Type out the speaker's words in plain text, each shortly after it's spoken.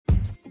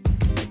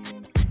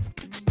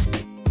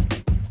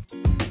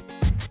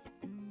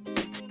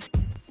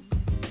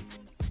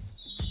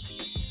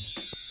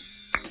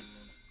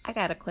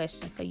got a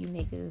question for you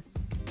niggas,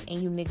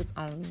 and you niggas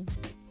only.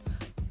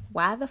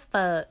 Why the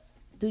fuck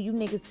do you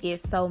niggas get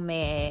so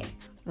mad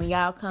when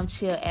y'all come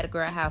chill at a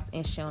girl house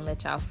and she don't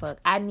let y'all fuck?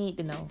 I need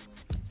to know.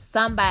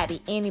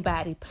 Somebody,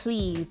 anybody,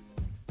 please,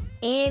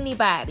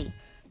 anybody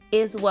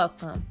is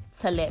welcome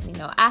to let me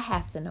know. I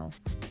have to know.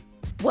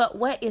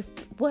 What is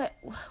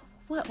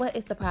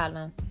the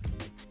problem?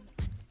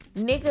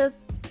 Niggas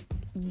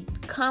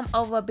come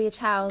over a bitch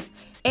house,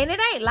 and it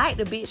ain't like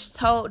the bitch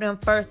told them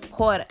first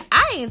quarter.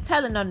 I ain't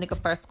telling no nigga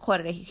first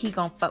quarter that he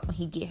gonna fuck when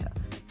he get here.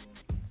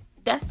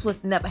 That's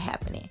what's never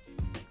happening.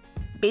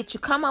 Bitch, you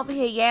come over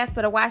here, you ask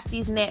better watch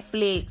these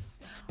Netflix,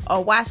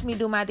 or watch me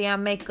do my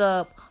damn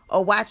makeup,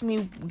 or watch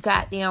me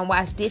goddamn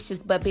wash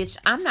dishes. But bitch,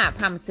 I'm not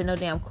promising no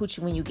damn coochie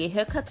when you get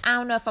here, because I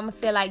don't know if I'm gonna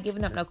feel like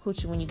giving up no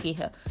coochie when you get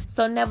here.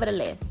 So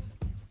nevertheless,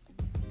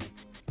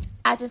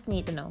 I just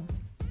need to know.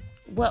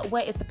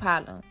 What is the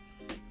problem?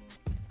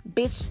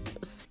 Bitch,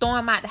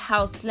 storm out the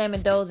house,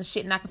 slamming doors and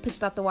shit, knocking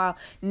pictures off the wall.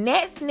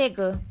 Next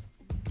nigga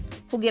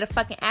who get a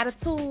fucking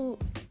attitude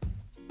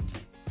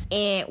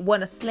and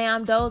want to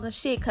slam doors and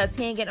shit because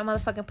he ain't get no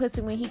motherfucking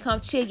pussy when he come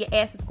chill, your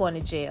ass is going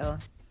to jail.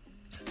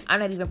 I'm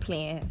not even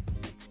playing.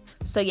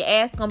 So your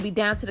ass gonna be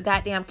down to the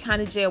goddamn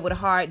county jail with a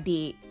hard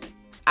dick.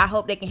 I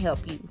hope they can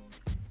help you.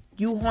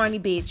 You horny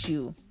bitch,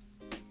 you.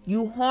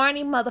 You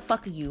horny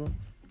motherfucker, you.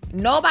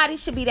 Nobody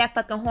should be that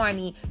fucking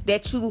horny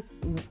that you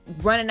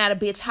running out of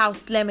bitch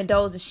house, slamming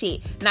doors and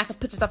shit, knocking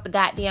pictures off the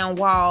goddamn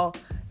wall,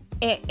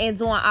 and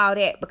doing all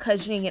that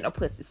because you ain't get no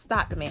pussy.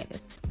 Stop the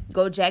madness.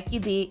 Go jack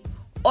your dick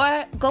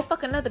or go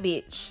fuck another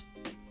bitch.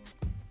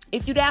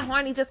 If you that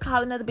horny, just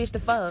call another bitch to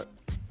fuck.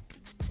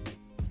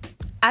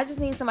 I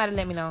just need somebody to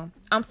let me know.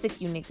 I'm sick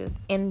of you niggas,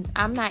 and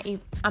I'm not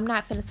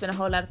finna spend a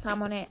whole lot of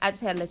time on that. I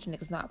just had to let you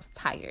niggas know I was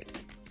tired.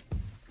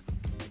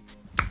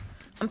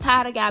 I'm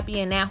tired of y'all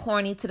being that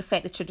horny to the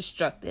fact that you're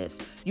destructive.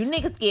 You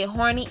niggas get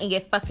horny and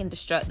get fucking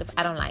destructive.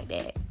 I don't like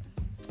that.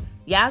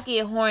 Y'all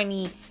get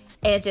horny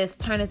and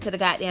just turn into the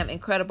goddamn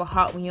Incredible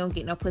Hulk when you don't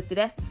get no pussy.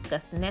 That's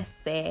disgusting. That's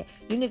sad.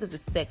 You niggas are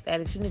sex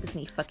addicts. You niggas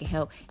need fucking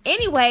help.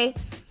 Anyway,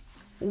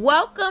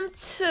 welcome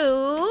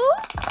to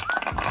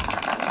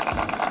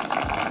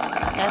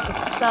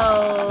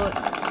episode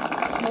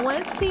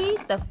 20.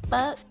 The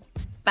fuck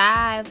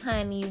 5,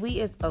 honey.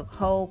 We is a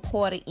whole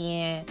quarter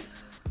in.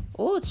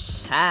 Ooh,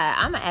 child.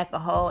 I'ma act a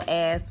whole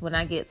ass when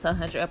I get to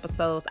 100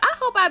 episodes. I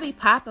hope I be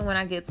popping when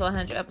I get to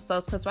 100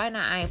 episodes, because right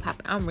now I ain't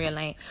popping. I'm real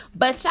lame.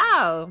 But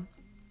y'all,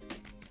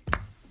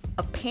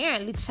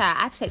 apparently, child,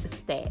 I check the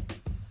stats,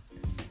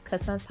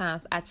 because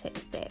sometimes I check the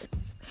stats.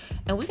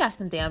 And we got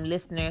some damn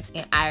listeners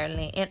in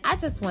Ireland, and I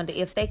just wonder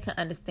if they can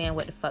understand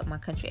what the fuck my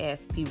country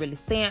ass be really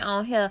saying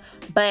on here.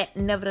 But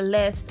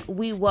nevertheless,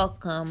 we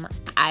welcome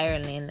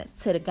Ireland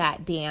to the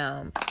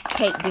goddamn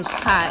Cake Dish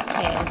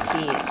Podcast,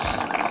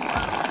 bitch.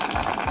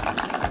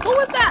 What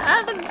was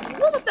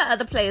that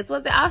other place?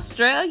 Was it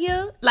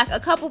Australia? Like a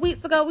couple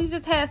weeks ago, we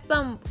just had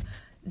some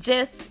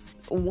just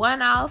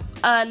one-off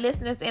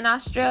listeners in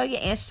Australia.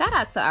 And shout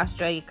out to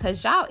Australia,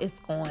 because y'all is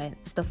going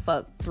the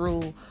fuck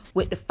through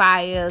with the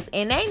fires.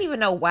 And they ain't even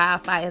no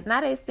wildfires.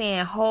 Now they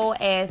saying whole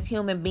ass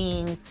human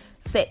beings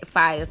set the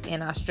fires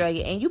in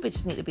Australia. And you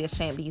bitches need to be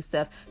ashamed of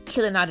yourself.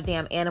 Killing all the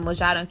damn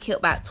animals. Y'all done killed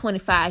about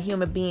 25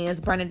 human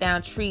beings. Burning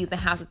down trees and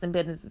houses and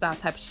businesses. All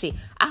type of shit.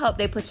 I hope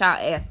they put y'all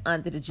ass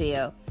under the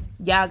jail.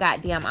 Y'all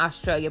got damn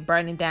Australia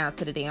burning down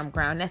to the damn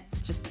ground.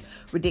 That's just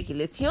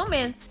ridiculous.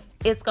 Humans,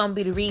 it's gonna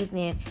be the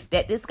reason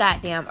that this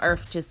goddamn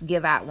earth just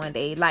give out one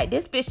day. Like,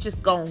 this bitch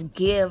just gonna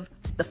give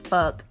the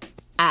fuck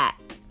out.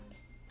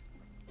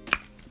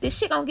 This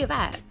shit gonna give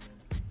out.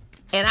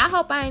 And I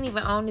hope I ain't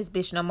even on this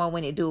bitch no more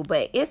when it do.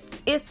 But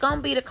it's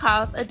gonna be the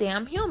cause of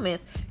damn humans.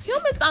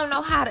 Humans don't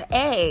know how to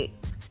act.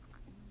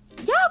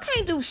 Y'all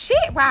can't do shit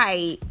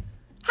right.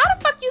 How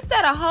the fuck you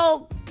set a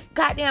whole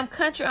goddamn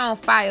country on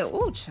fire?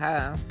 Ooh,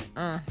 child.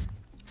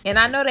 And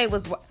I know they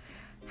was...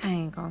 We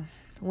ain't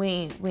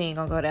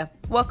gonna go there.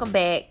 Welcome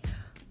back.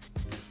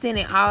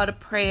 Sending all the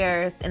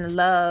prayers and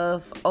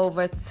love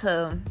over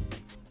to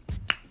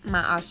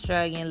my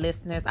Australian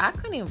listeners. I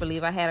couldn't even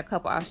believe I had a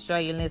couple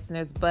Australian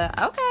listeners, but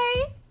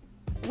okay.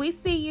 We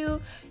see you,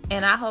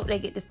 and I hope they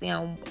get this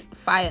damn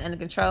fire under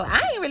control.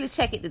 I ain't really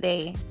check it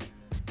today.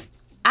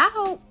 I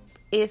hope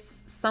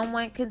it's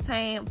somewhat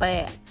contained,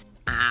 but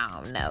I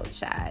don't know,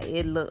 child.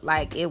 It looked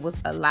like it was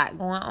a lot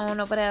going on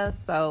over there,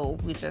 so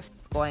we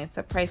just going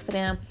to pray for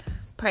them.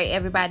 Pray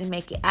everybody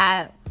make it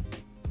out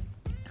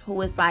who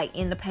is like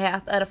in the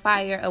path of the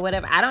fire or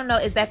whatever. I don't know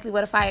exactly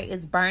where the fire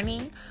is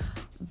burning,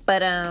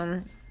 but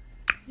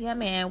yeah,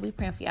 man, we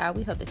praying for y'all.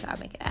 We hope that y'all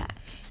make it out.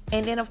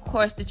 And then, of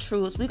course, the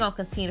troops. We're going to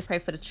continue to pray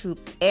for the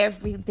troops.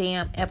 Every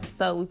damn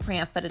episode, we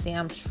praying for the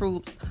damn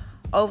troops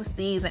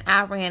overseas in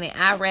Iran and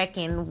Iraq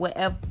and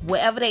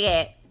wherever they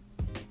at,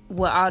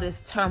 where all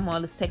this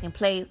turmoil is taking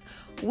place.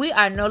 We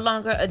are no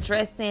longer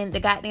addressing the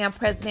goddamn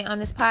president on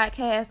this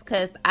podcast,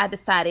 because I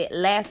decided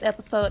last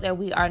episode that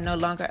we are no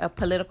longer a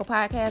political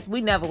podcast.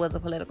 We never was a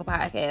political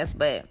podcast,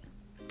 but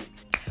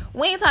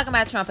we ain't talking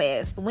about Trump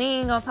ass. We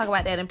ain't gonna talk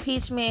about that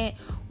impeachment.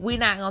 We're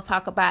not going to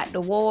talk about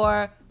the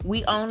war.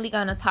 We only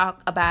going to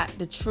talk about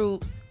the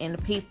troops and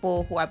the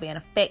people who are being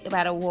affected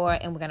by the war,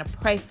 and we're going to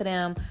pray for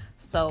them.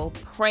 So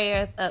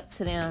prayers up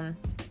to them.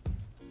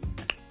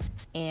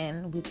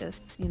 And we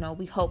just,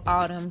 we hope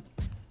all them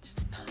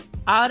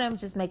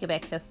just make it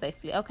back here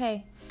safely.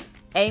 Okay.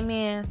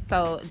 Amen.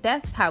 So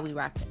that's how we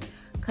rock it.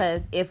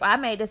 Because if I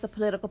made this a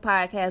political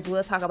podcast,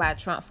 we'll talk about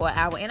Trump for an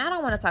hour. And I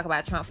don't want to talk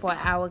about Trump for an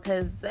hour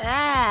because,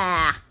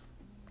 I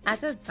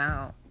just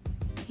don't.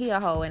 He a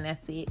hoe and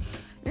that's it.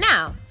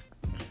 Now,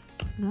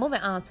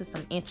 moving on to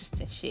some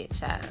interesting shit,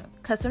 child.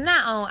 Because from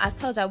now on, I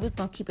told y'all we was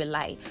going to keep it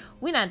light.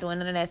 We're not doing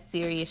none of that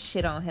serious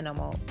shit on here no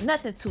more.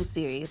 Nothing too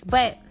serious.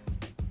 But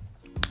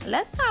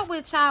let's start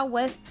with y'all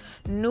what's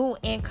new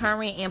and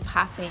current and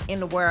popping in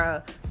the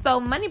world. So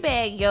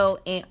Moneybagg Yo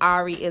and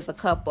Ari is a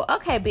couple.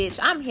 Okay, bitch,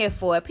 I'm here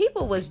for it.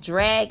 People was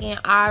dragging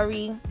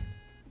Ari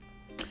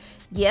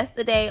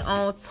yesterday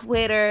on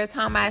Twitter,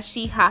 talking about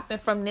she hopping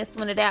from this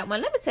one to that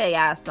one. Let me tell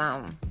y'all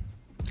something.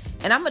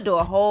 And I'm going to do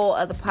a whole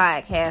other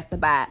podcast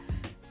about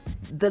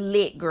the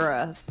lit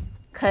girls.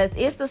 Because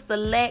it's a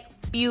select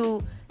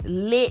few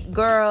lit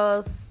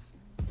girls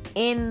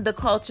in the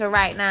culture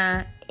right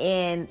now.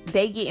 And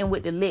they getting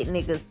with the lit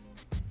niggas.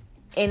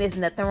 And there's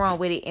nothing wrong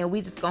with it. And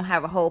we just gonna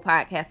have a whole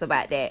podcast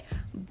about that.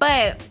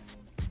 But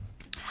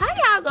how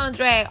y'all gonna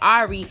drag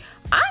Ari?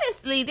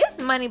 Honestly, this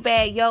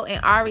Moneybagg Yo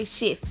and Ari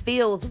shit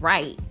feels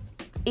right.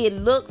 It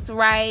looks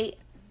right.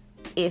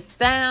 It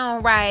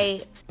sound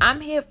right. I'm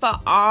here for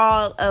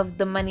all of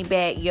the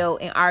Moneybagg Yo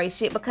and Ari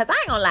shit. Because I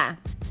ain't gonna lie.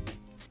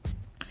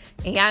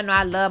 And y'all know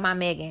I love my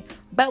Megan.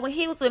 But when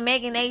he was with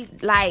Megan, they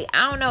I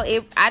don't know.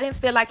 I didn't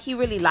feel like he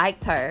really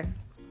liked her.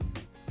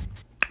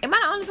 Am I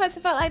the only person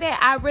who felt like that?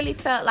 I really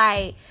felt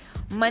like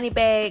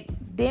Moneybagg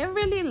didn't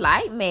really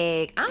like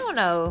Meg. I don't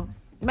know.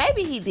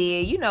 Maybe he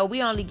did.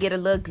 We only get a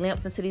little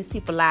glimpse into these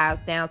people's lives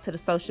down to the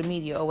social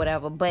media or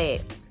whatever.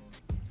 But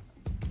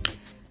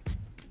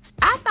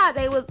I thought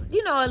they was,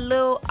 a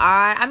little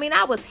odd. I mean,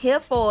 I was here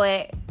for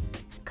it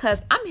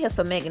because I'm here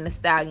for Megan Thee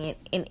Stallion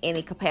in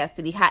any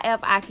capacity.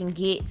 However I can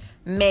get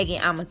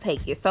Megan, I'm going to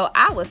take it. So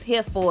I was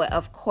here for it,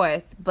 of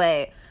course.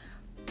 But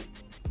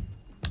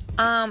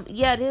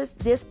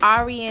this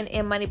Ari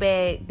and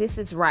Moneybagg, this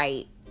is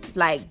right.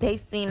 Like, they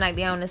seem like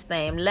they're on the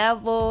same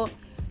level.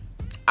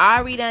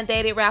 Ari done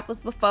dated rappers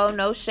before,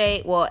 no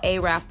shade. Well, a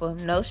rapper,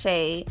 no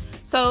shade.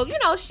 So,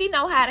 she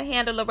know how to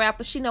handle a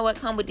rapper. She know what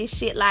come with this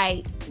shit.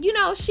 Like,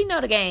 she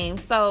know the game.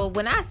 So,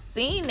 when I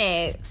seen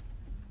that,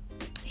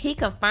 he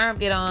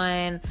confirmed it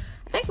on,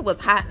 I think it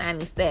was Hot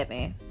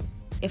 97,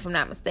 if I'm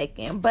not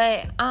mistaken.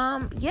 But,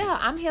 I'm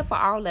here for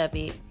all of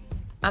it.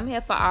 I'm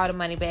here for all the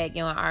Moneybagg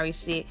Yo and Ari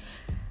shit.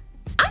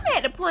 I'm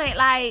at the point,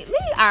 leave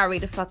Ari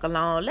the fuck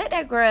alone. Let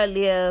that girl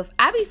live.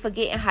 I be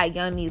forgetting how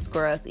young these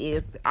girls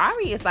is.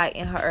 Ari is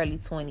in her early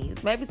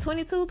 20s. Maybe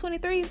 22,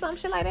 23, some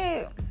shit like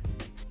that.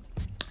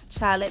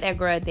 Child, let that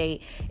girl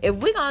date. If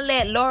we gonna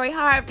let Lori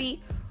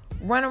Harvey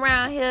run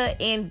around here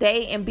and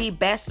date and be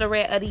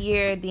Bachelorette of the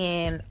Year,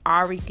 then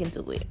Ari can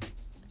do it.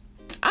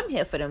 I'm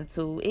here for them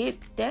too.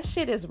 That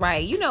shit is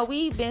right.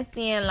 We've been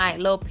seeing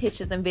little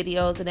pictures and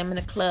videos of them in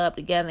the club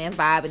together and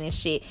vibing and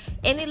shit.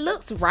 And it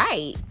looks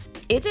right.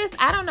 It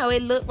just, I don't know,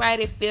 it looked right,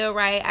 it feel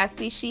right. I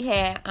see she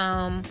had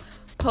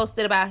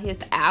posted about his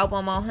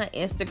album on her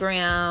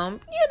Instagram.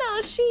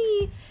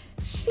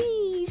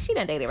 She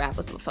done dated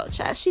rappers before,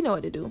 child. She know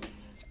what to do.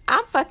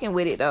 I'm fucking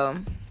with it though.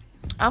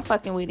 I'm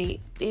fucking with it.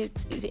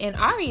 And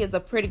Ari is a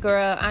pretty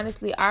girl.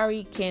 Honestly,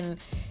 Ari can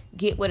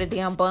get with a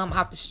damn bum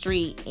off the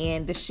street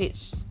and the shit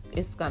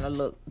is gonna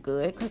look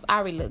good. Cause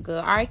Ari look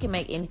good. Ari can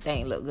make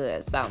anything look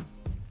good. So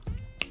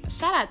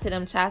shout out to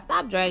them, child.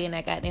 Stop dragging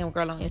that goddamn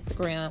girl on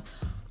Instagram.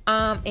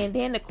 And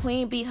then the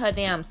queen bee her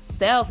damn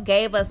self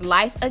gave us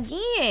life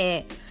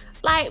again.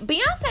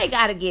 Beyonce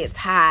gotta get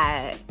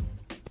tired.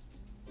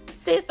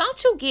 Sis,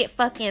 don't you get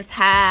fucking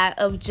tired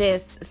of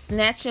just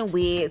snatching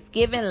wigs,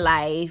 giving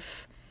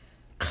life,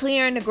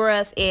 clearing the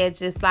girl's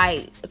edges?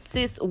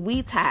 Sis,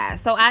 we tired.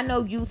 So I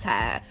know you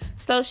tired.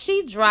 So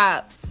she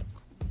dropped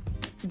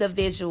the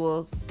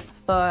visuals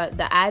for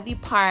the Ivy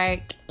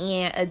Park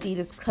and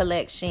Adidas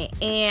collection,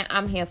 and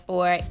I'm here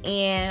for it,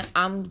 and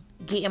I'm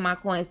getting my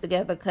coins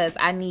together because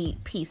I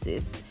need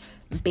pieces,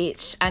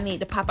 bitch. I need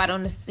to pop out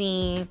on the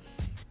scene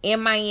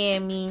in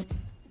Miami,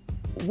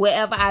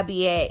 wherever I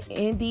be at,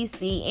 in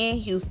DC, in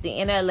Houston,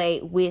 in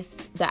LA,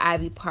 with the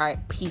Ivy Park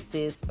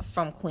pieces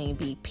from Queen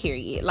Bee,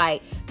 period.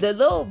 The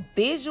little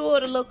visual,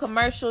 the little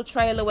commercial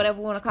trailer, whatever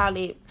you want to call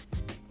it,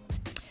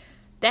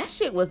 that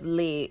shit was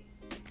lit.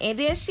 And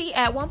then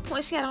at one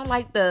point, she had on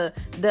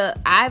the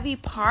Ivy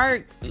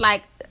Park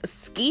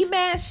ski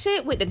mask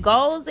shit with the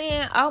goals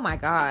in. Oh my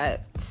God.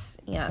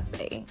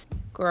 Beyonce,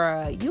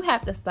 girl, you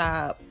have to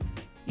stop.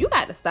 You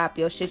got to stop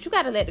your shit. You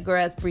got to let the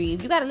girls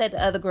breathe. You got to let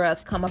the other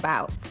girls come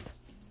about.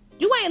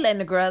 You ain't letting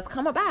the girls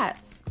come about.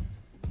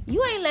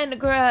 You ain't letting the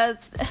girls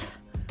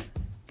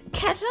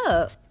catch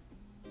up.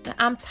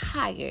 I'm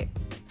tired,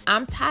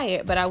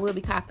 but I will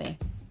be copping.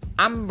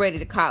 I'm ready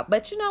to cop.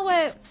 But you know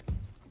what?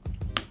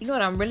 You know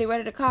what I'm really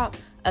ready to cop?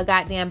 a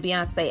goddamn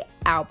Beyonce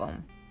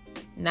album.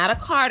 Not a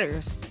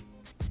Carter's.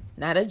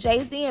 Not a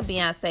Jay-Z and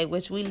Beyonce,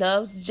 which we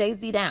love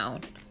Jay-Z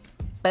down.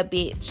 But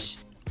bitch,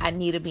 I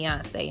need a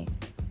Beyonce.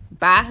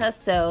 By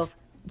herself,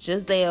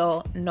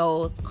 Giselle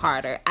Knowles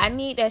Carter. I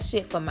need that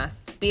shit for my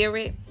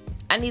spirit.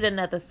 I need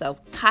another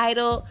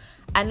self-titled.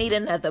 I need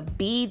another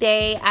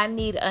B-Day. I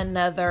need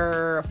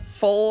another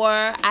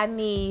 4. I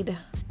need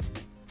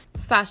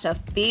Sasha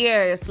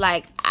Fierce.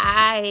 Like,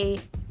 I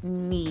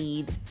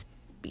need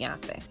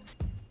Beyonce.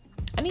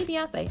 I need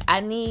Beyonce.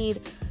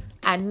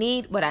 I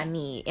need what I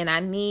need. And I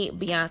need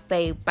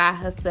Beyonce by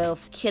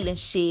herself, killing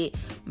shit,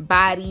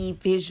 body,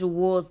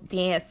 visuals,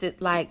 dances.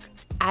 Like,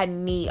 I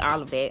need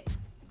all of that.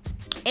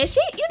 And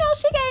she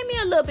gave me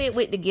a little bit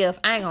with the gift.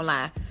 I ain't gonna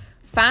lie.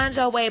 Find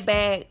Your Way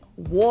Back,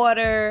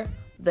 Water,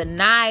 The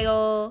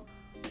Nile,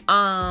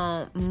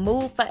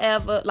 Move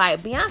Forever.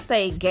 Like,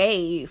 Beyonce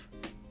gave.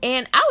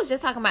 And I was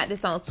just talking about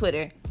this on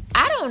Twitter.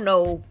 I don't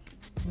know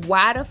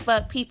why the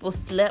fuck people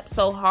slept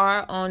so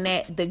hard on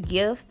The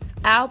Gifts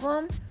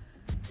album.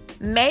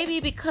 Maybe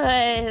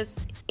because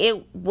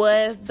it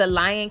was the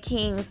Lion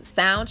King's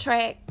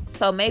soundtrack.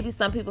 So maybe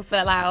some people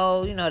felt like,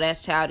 oh,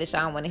 that's childish.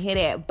 I don't want to hear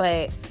that.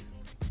 But,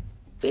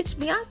 bitch,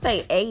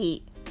 Beyonce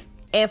ate.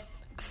 And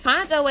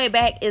Find Your Way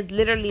Back is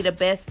literally the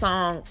best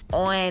song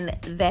on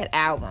that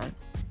album.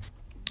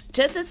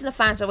 Just listen to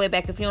Find Your Way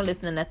Back if you don't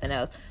listen to nothing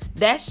else.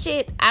 That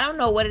shit, I don't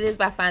know what it is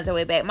by Find Your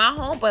Way Back. My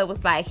homeboy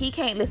was like, he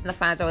can't listen to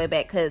Find Your Way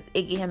Back because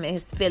it get him in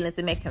his feelings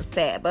and make him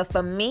sad. But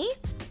for me...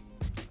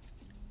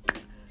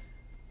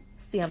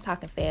 See, I'm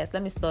talking fast.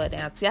 Let me slow it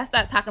down. See, I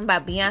start talking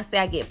about Beyonce,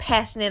 I get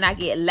passionate, I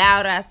get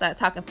louder, I start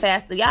talking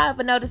faster. Y'all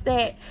ever notice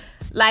that?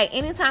 Like,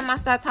 anytime I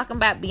start talking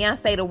about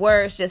Beyonce, the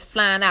words just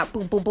flying out,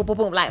 boom, boom, boom, boom,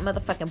 boom, like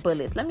motherfucking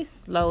bullets. Let me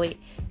slow it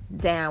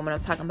down when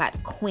I'm talking about the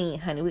queen,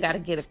 honey. We got to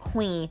get a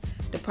queen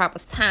the proper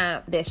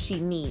time that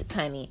she needs,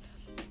 honey.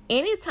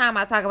 Anytime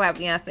I talk about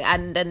Beyonce, I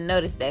done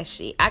notice that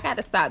shit. I got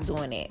to stop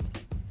doing it.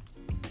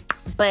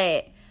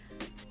 But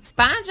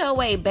Find Your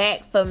Way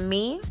Back, for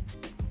me,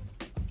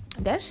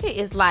 that shit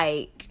is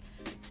like,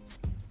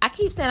 I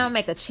keep saying I'm gonna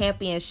make a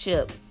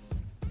championships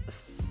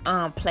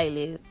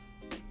playlist,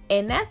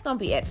 and that's gonna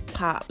be at the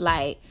top.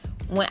 Like,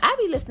 when I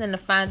be listening to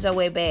Find Your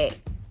Way Back,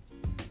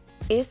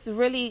 it's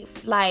really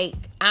like,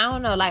 I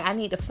don't know, like, I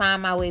need to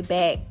find my way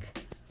back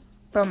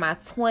from my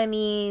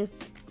 20s,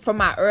 from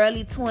my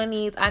early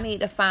 20s. I need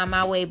to find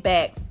my way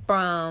back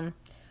from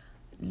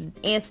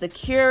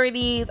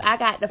insecurities. I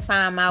got to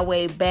find my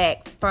way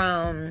back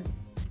from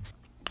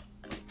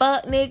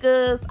fuck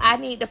niggas. I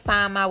need to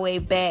find my way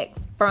back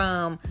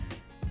from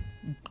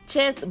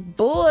just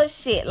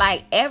bullshit.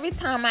 Like, every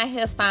time I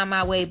hear Find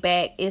My Way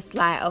Back, it's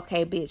like,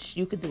 okay, bitch,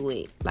 you could do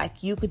it.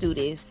 Like, you could do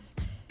this.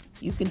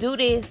 You can do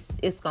this.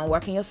 It's gonna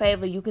work in your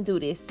favor. You can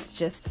do this.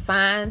 Just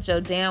find your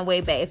damn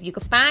way back. If you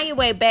can find your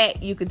way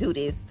back, you could do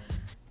this.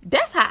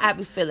 That's how I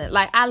be feeling.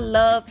 Like, I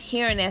love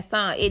hearing that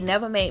song. It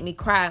never made me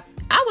cry.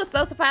 I was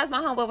so surprised my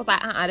homeboy was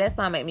like, that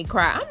song made me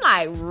cry. I'm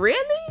like,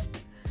 really?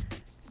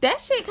 That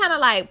shit kind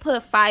of like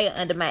put fire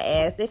under my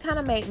ass. It kind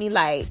of made me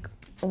like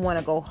want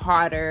to go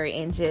harder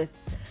and just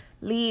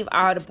leave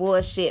all the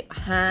bullshit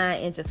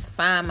behind and just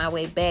find my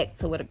way back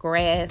to where the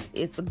grass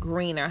is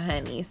greener,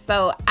 honey.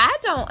 So I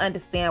don't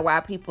understand why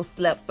people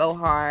slept so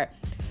hard.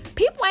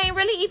 People ain't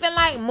really even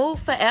like Move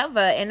Forever,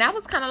 and that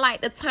was kind of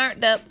like the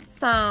turned up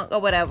song or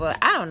whatever.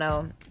 I don't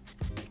know.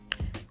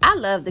 I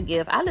love The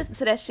Gift. I listen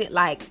to that shit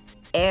like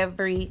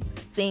every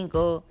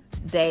single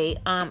day.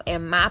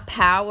 And My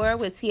Power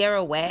with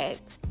Tierra Whack.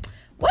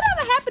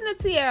 Whatever happened to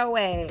Tierra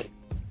Whack?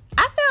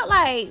 I felt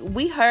like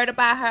we heard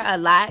about her a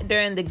lot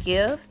during The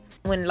Gift,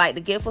 when like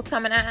The Gift was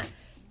coming out,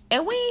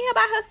 and we ain't hear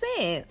about her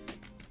since.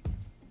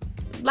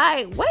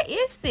 Like, what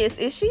is this?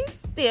 Is she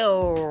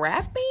still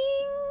rapping?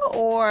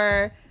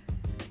 Or,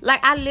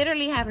 like, I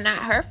literally have not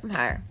heard from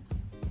her.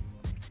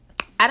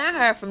 I done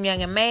heard from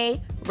Young and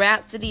May,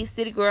 Rhapsody,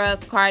 City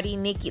Girls, Cardi,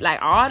 Nicki,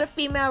 like all the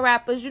female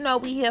rappers,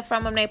 we hear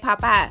from them, they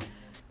pop out.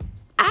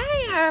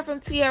 I ain't heard from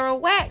Tierra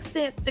Whack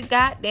since the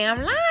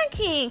goddamn Lion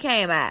King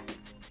came out.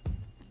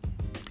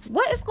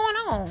 What is going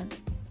on?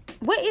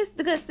 What is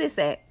the good sis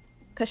at?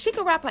 Because she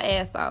could rap her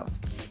ass off.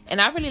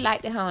 And I really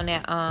liked her on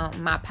that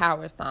My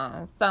Power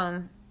song.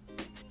 So,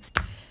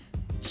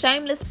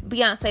 shameless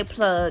Beyonce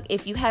plug.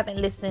 If you haven't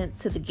listened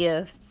to The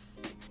Gifts,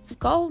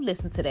 go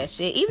listen to that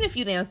shit. Even if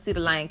you didn't see The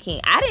Lion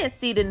King. I didn't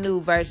see the new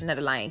version of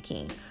The Lion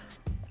King.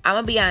 I'm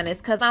going to be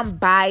honest, because I'm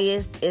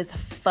biased as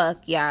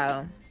fuck,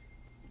 y'all.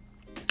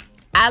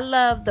 I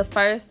love the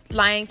first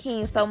Lion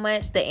King so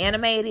much, the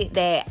animated,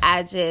 that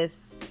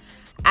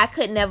I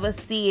could never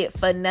see it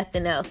for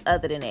nothing else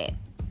other than that.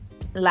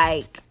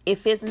 Like,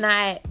 if it's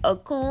not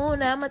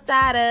Hakuna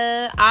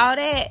Matata, all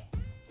that,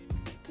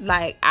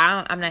 like,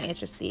 I'm not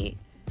interested.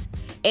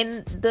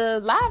 And the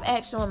live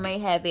action one may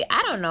have it.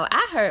 I don't know.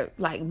 I heard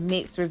like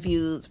mixed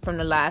reviews from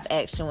the live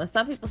action one.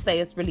 Some people say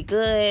it's really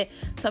good.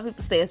 Some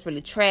people say it's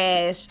really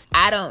trash.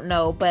 I don't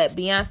know. But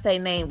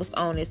Beyonce's name was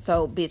on it,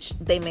 so bitch,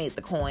 they made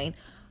the coin.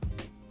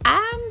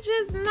 I'm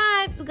just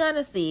not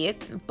gonna see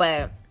it.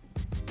 But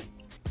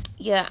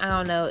Yeah, I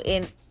don't know.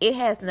 And it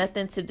has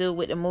nothing to do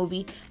with the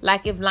movie.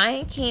 Like, if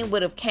Lion King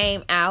would have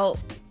came out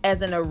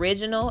as an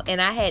original and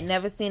I had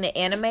never seen it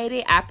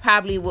animated, I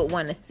probably would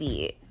want to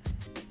see it.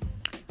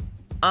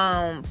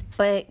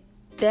 But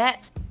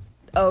that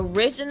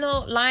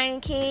original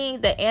Lion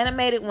King, the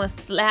animated one,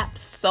 slapped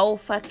so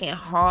fucking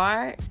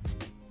hard.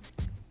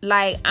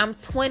 Like, I'm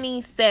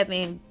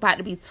 27, about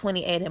to be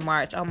 28 in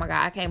March. Oh my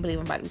God, I can't believe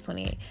I'm about to be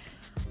 28.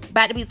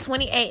 About to be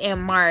 28 in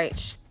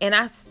March, and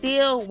I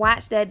still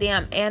watch that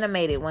damn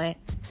animated one.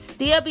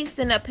 Still be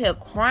sitting up here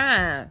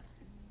crying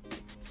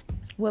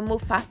when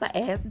Mufasa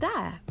ass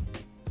die.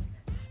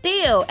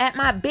 Still, at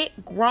my big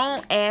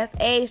grown ass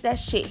age, that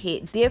shit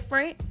hit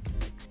different.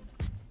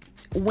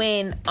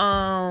 When,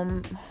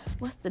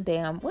 what's the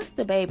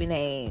baby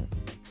name?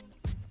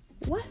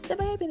 Why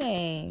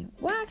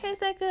I can't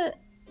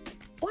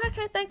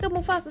think of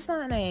Mufasa's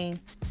son name?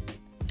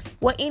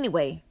 Well,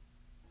 anyway,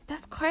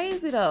 that's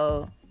crazy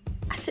though.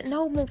 I should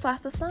know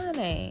Mufasa's son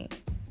name.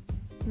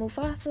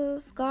 Mufasa,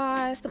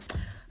 Scar.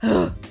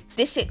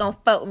 This shit gonna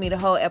fuck with me the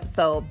whole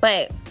episode.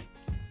 But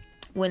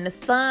when the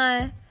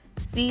son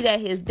see that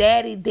his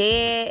daddy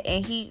dead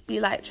and he be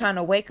like trying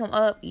to wake him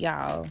up,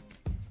 y'all.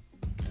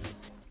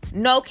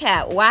 No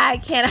cap. Why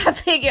can't I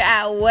figure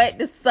out what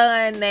the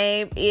son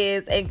name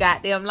is in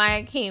goddamn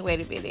Lion King?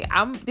 Wait a minute.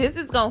 This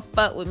is gonna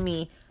fuck with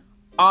me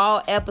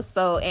all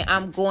episode, and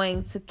I'm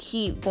going to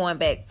keep going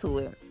back to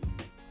it.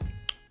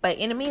 But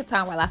in the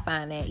meantime, while I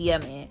find that, yeah,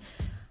 man,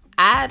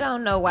 I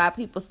don't know why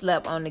people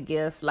slept on the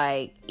gift.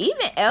 Like,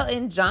 even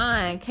Elton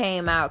John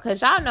came out,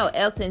 because y'all know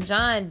Elton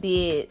John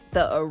did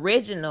the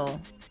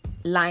original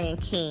Lion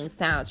King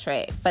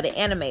soundtrack for the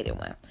animated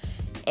one.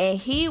 And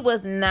he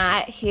was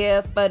not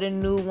here for the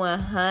new one,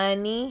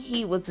 honey.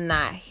 He was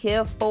not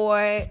here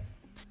for it.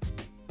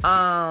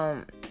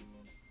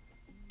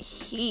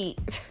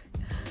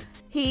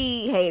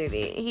 He hated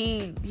it.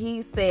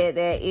 He said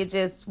that it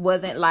just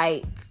wasn't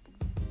like,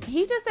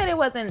 he just said it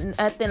wasn't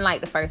nothing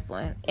like the first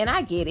one. And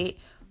I get it,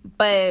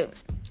 but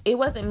it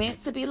wasn't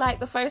meant to be like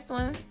the first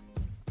one.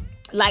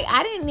 Like,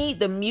 I didn't need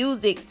the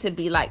music to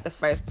be like the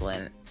first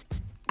one.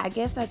 I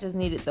guess I just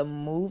needed the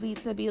movie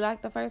to be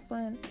like the first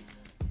one.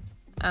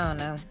 I don't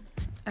know.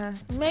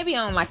 Maybe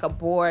on like a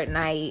bored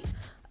night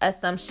or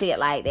some shit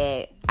like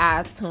that,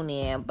 I'll tune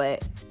in.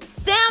 But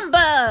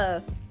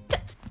Simba!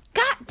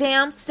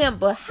 Goddamn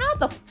Simba.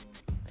 How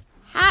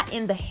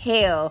in the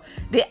hell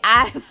did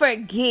I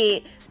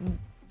forget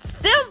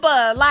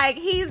Simba? Like,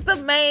 he's the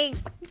main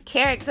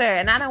character,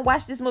 and I done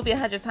watched this movie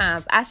 100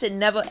 times. I should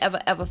never, ever,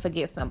 ever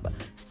forget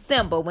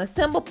Simba. When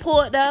Simba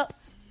pulled up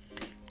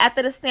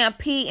after the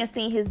stampede and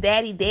seen his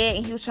daddy dead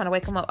and he was trying to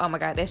wake him up, oh my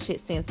God, that shit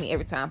sends me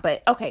every time.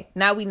 But okay,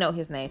 now we know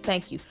his name.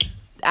 Thank you.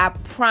 I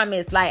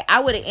promise, like, I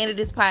would have ended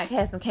this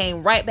podcast and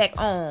came right back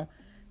on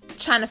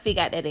trying to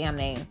figure out that damn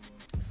name.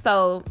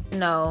 So,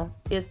 no,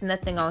 it's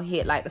nothing gonna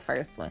hit like the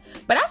first one.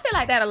 But I feel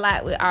like that a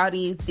lot with all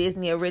these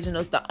Disney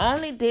originals. The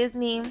only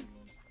Disney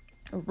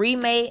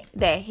remake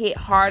that hit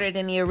harder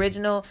than the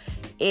original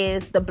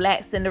is the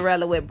Black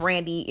Cinderella with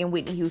Brandy and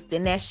Whitney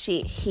Houston. That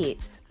shit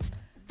hit.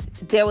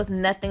 There was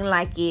nothing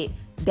like it.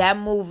 That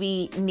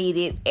movie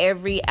needed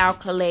every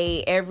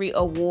accolade, every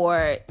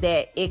award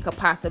that it could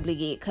possibly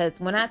get. Because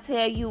when I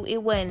tell you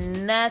it wasn't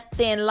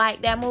nothing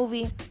like that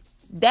movie,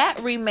 that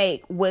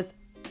remake was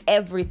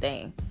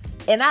everything.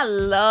 And I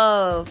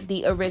love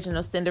the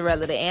original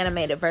Cinderella, the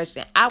animated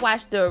version. I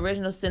watch the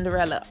original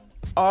Cinderella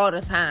all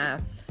the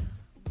time.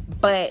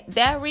 But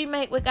that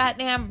remake with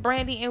goddamn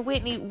Brandy and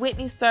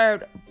Whitney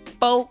served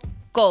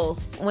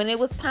vocals when it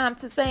was time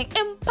to sing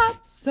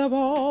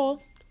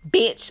Impossible.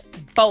 Bitch,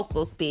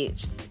 vocals,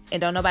 bitch.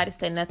 And don't nobody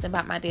say nothing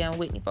about my damn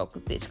Whitney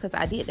vocals, bitch, because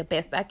I did the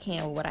best I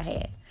can with what I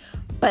had.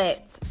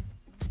 But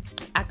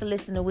I could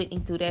listen to Whitney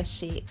do that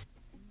shit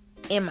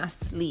in my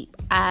sleep.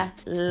 I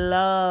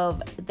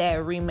love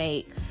that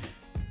remake,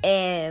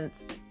 and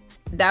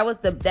that's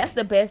the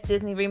best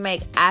Disney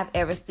remake I've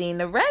ever seen.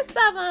 The rest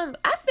of them,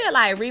 I feel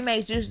like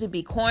remakes usually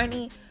be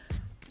corny,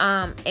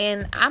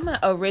 and I'm an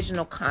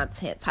original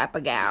content type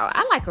of gal.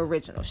 I like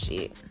original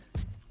shit.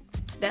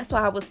 That's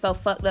why I was so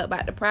fucked up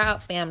about the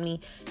Proud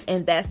Family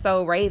and That's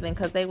So Raven,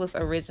 because they was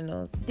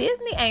originals.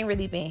 Disney ain't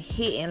really been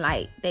hitting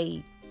like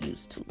they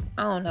used to.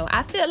 I don't know.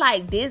 I feel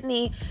like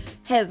Disney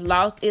has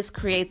lost its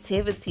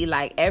creativity.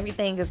 Like,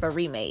 everything is a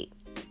remake,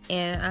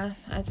 and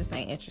I just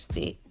ain't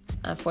interested,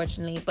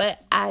 unfortunately.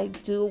 But I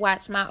do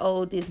watch my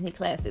old Disney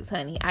classics,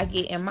 honey. I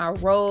get in my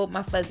robe,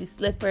 my fuzzy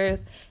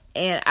slippers,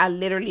 and I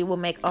literally will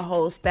make a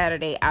whole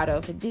Saturday out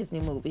of a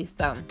Disney movie.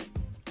 So,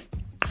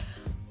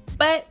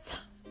 but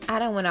I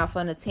done went off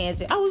on a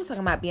tangent. Oh, we were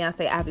talking about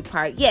Beyonce Ivy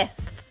Park.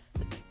 Yes,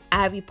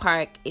 Ivy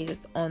Park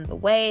is on the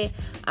way.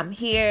 I'm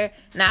here.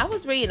 Now, I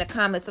was reading the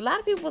comments. A lot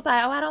of people was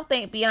like, oh, I don't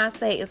think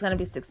Beyonce is going to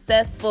be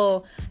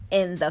successful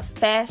in the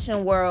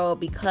fashion world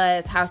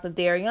because House of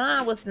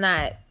Darion was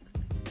not,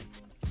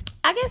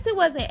 I guess it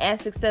wasn't as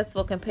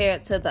successful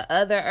compared to the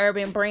other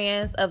urban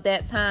brands of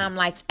that time,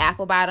 like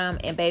Apple Bottom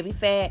and Baby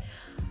Phat.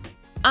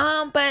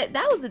 But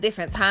that was a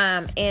different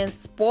time. In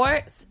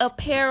sports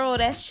apparel,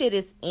 that shit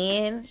is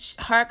in.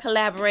 Her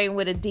collaborating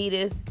with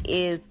Adidas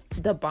is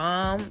the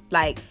bomb.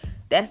 Like,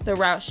 that's the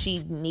route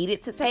she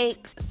needed to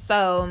take.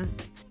 So,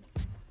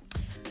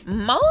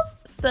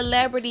 most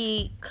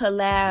celebrity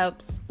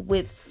collabs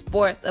with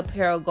sports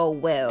apparel go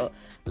well.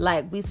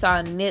 Like, we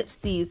saw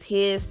Nipsey's,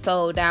 his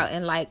sold out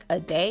in like a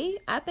day,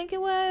 I think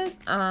it was.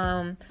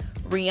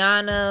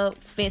 Rihanna,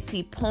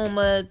 Fenty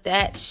Puma,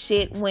 that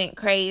shit went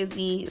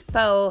crazy.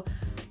 So,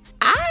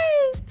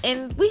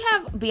 and we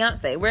have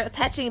Beyonce. We're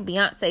attaching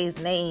Beyonce's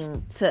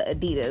name to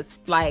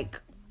Adidas. Like,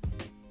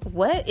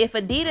 what? If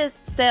Adidas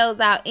sells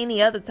out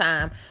any other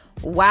time,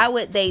 why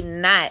would they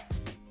not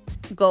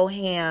go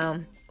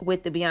ham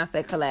with the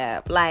Beyonce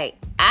collab? Like,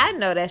 I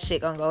know that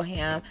shit gonna go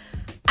ham.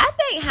 I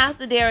think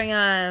House of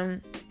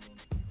Darion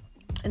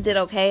did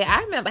okay. I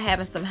remember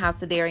having some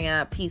House of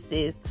Darion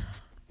pieces.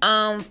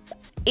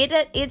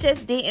 It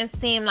just didn't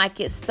seem like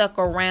it stuck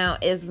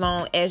around as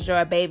long as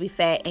your Baby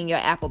Phat and your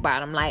Apple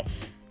Bottom. Like,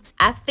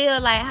 I feel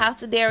like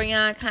House of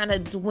Darion kind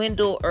of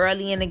dwindled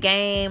early in the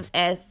game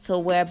as to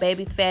where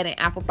Baby Phat and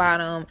Apple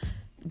Bottom,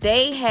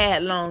 they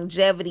had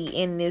longevity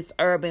in this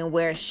urban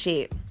wear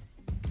shit.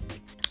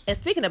 And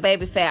speaking of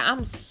Baby Phat,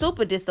 I'm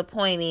super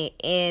disappointed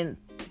in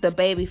the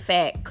Baby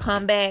Phat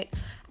comeback.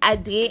 I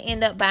did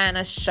end up buying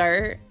a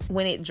shirt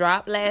when it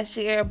dropped last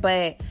year,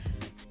 but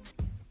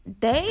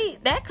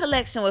that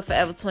collection with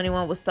Forever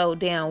 21 was so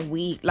damn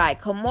weak.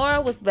 Like,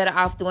 Kimora was better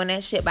off doing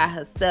that shit by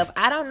herself.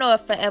 I don't know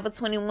if Forever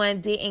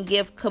 21 didn't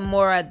give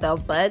Kimora the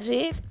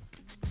budget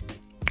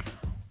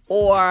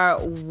or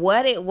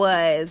what it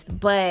was,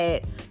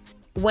 but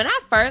when I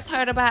first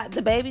heard about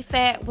the Baby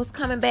Phat was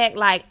coming back,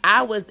 like,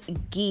 I was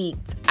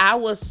geeked. I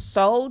was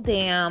so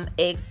damn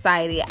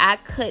excited. I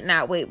could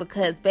not wait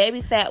because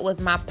Baby Phat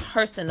was my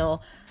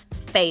personal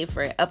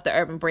favorite of the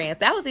urban brands.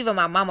 That was even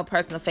my mama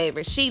personal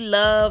favorite. She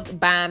loved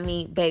buying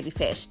me Baby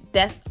Phat.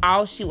 That's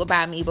all she would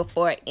buy me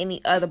before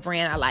any other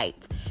brand I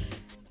liked.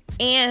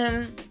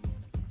 And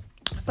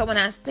so when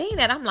I seen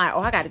that, I'm like,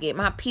 oh, I got to get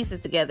my pieces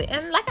together.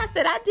 And like I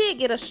said, I did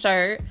get a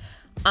shirt.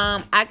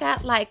 I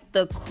got like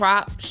the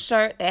crop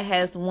shirt that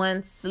has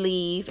one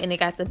sleeve and it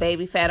got the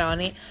Baby Phat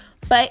on it,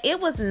 but it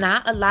was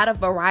not a lot of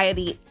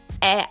variety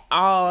at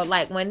all.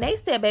 Like, when they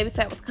said Baby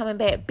Phat was coming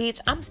back, bitch,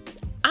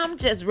 I'm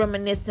just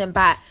reminiscing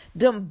by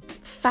them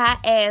fat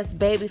ass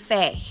Baby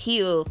Phat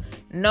heels.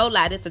 No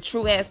lie, it's a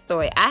true ass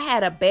story. I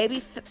had a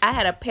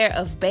pair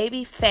of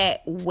Baby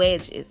Phat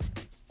wedges.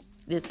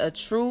 This a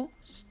true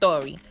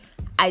story.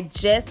 I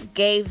just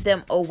gave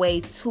them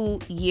away 2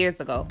 years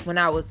ago when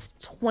I was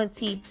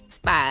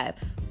 25.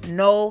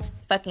 No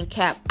fucking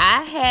cap.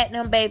 I had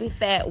them Baby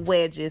Phat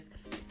wedges.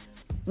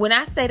 When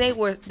I say they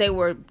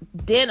were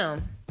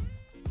denim,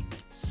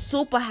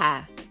 super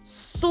high.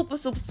 Super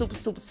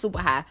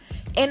high.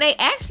 And they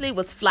actually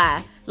was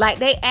fly. Like,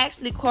 they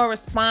actually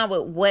correspond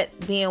with what's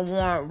being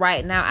worn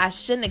right now. I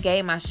shouldn't have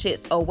gave my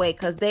shits away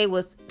because they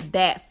was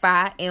that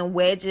fire, and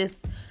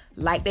wedges,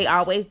 like they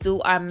always do,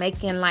 are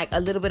making like a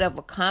little bit of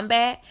a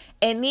comeback.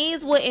 And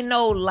these wasn't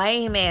no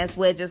lame ass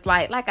wedges.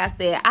 Like I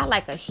said, I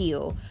like a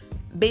heel.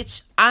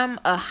 Bitch, I'm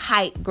a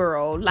height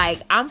girl.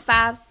 Like, I'm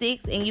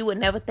 5'6", and you would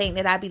never think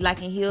that I'd be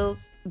liking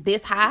heels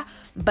this high,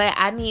 but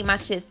I need my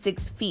shit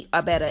 6 feet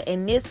or better.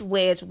 And this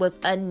wedge was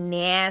a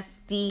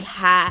nasty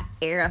high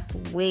ass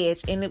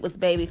wedge, and it was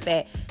Baby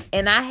Phat.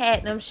 And I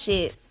had them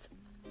shits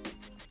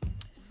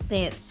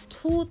since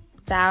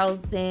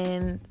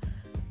 2000.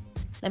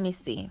 Let me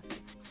see.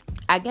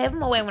 I gave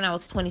them away when I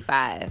was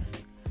 25.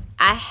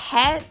 I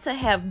had to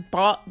have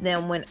bought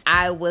them when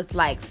I was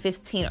like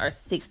 15 or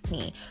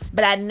 16,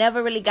 but I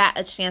never really got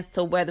a chance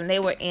to wear them. They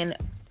were in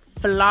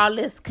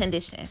flawless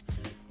condition.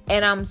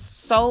 And I'm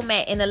so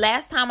mad. And the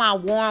last time I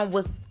wore them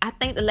was, I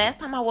think the last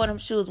time I wore them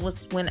shoes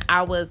was when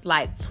I was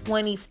like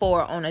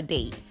 24 on a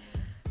date.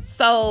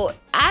 So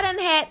I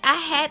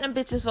had them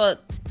bitches for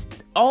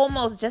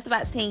almost just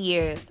about 10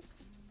 years.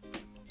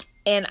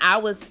 And I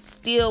was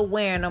still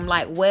wearing them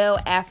like well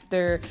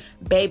after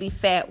Baby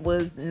Phat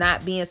was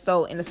not being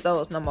sold in the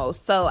stores no more.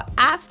 So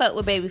I fucked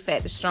with Baby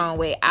Phat the strong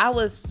way. I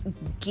was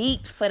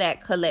geeked for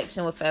that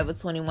collection with Forever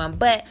 21.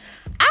 But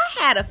I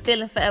had a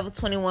feeling Forever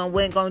 21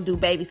 wasn't going to do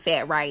Baby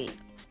Phat right.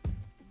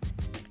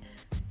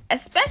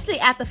 Especially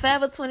after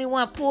Forever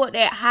 21 pulled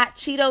that Hot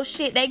Cheeto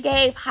shit. They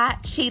gave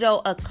Hot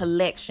Cheeto a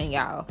collection,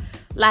 y'all.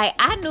 Like,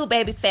 I knew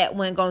Baby Phat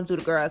wasn't going to do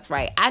the girls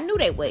right. I knew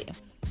they wouldn't.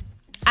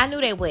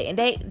 And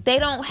they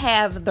don't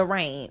have the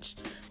range.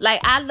 Like,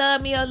 I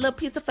love me a little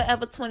piece of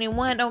Forever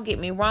 21. Don't get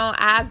me wrong.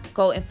 I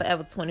go in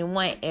Forever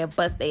 21 and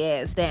bust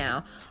their ass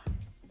down.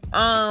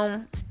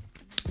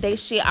 They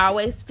shit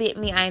always fit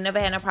me. I ain't never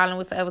had no problem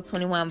with Forever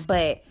 21.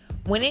 But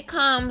when it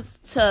comes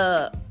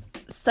to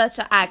such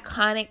an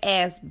iconic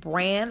ass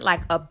brand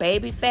like a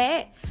Baby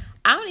Phat,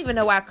 I don't even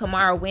know why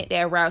Kimora went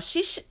that route.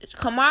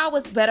 Kimora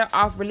was better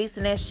off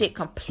releasing that shit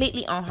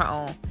completely on her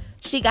own.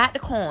 She got the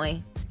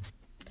coin.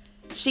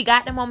 She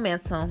got the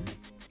momentum.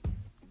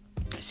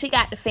 She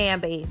got the fan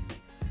base.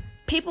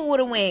 People would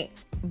have went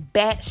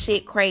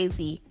batshit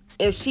crazy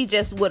if she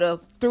just would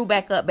have threw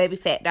back up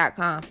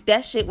babyfat.com,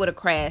 that shit would have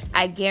crashed.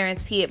 I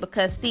guarantee it.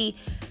 Because see,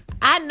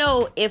 I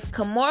know if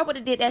Kimora would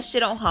have did that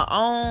shit on her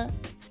own,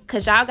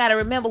 because y'all got to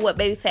remember what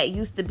Baby Fat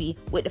used to be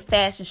with the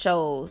fashion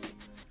shows.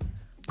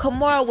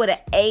 Kimora would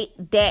have ate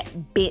that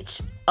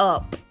bitch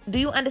up. Do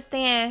you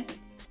understand?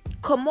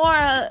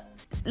 Kimora,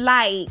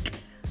 like,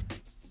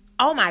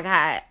 oh my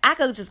God, I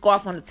could just go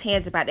off on a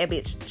tangent about that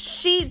bitch.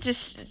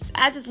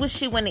 I just wish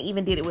she wouldn't have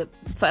even did it with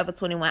Forever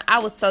 21. I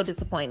was so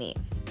disappointed.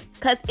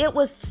 Because it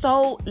was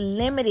so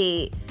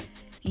limited.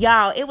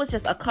 Y'all, it was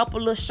just a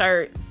couple of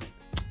shirts,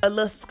 a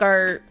little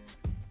skirt.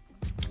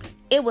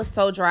 It was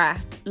so dry.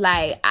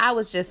 Like, I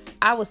was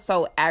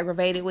so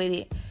aggravated with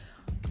it.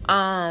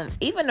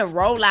 Even the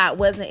rollout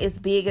wasn't as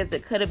big as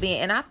it could have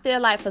been. And I feel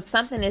like for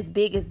something as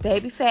big as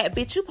Baby Fat,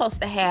 bitch, you supposed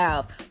to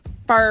have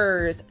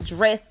furs,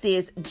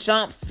 dresses,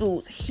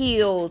 jumpsuits,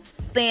 heels,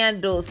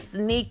 sandals,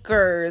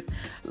 sneakers,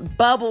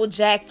 bubble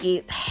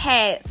jackets,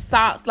 hats,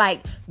 socks,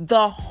 like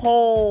the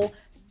whole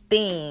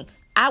thing.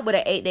 I would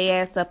have ate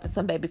their ass up in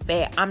some Baby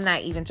Fat. I'm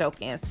not even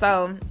joking.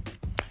 So,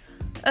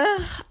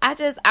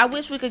 I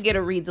wish we could get a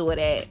redo of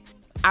that.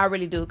 I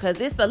really do. Because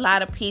it's a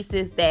lot of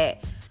pieces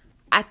that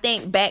I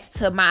think back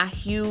to my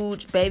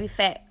huge Baby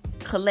Fat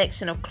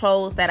collection of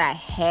clothes that I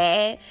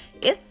had.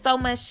 It's so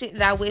much shit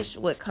that I wish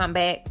would come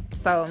back.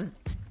 So,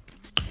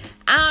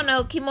 I don't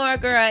know,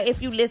 Kimora girl,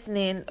 if you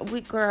listening,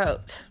 girl,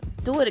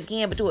 do it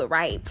again, but do it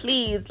right.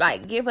 Please,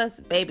 like, give us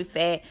Baby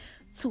Fat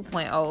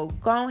 2.0.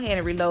 Go ahead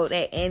and reload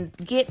that and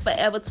get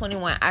Forever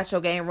 21 out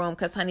your game room,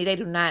 because, honey, they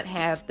do not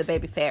have the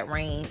Baby Fat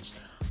range.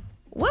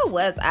 Where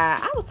was I?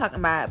 I was talking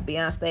about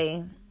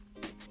Beyonce.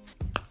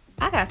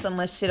 I got so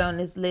much shit on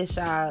this list,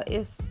 y'all.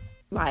 It's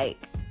like,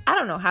 I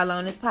don't know how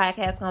long this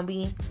podcast gonna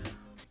be.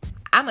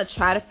 I'm gonna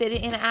try to fit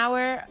it in an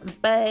hour,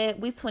 but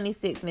we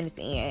 26 minutes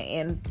in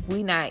and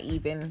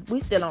we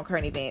still on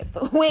current events.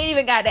 So we ain't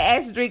even got the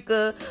Ask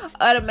Drika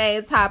or the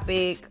main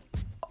topic,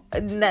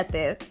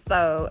 nothing.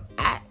 So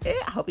I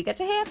hope you got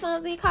your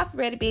headphones and your coffee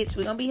ready, bitch.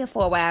 We're gonna be here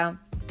for a while.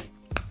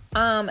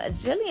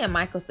 Jillian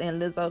Michaels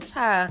and Lizzo,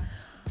 child,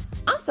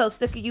 I'm so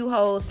sick of you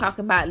hoes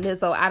talking about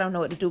Lizzo. I don't know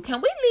what to do.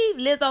 Can we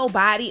leave Lizzo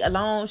body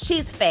alone?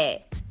 She's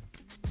fat.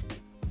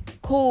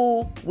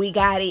 Cool, we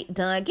got it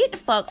done. Get the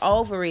fuck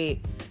over it.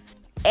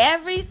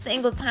 Every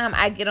single time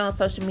I get on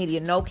social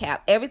media, no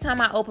cap, every time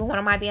I open one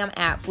of my damn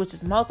apps, which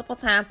is multiple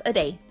times a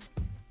day,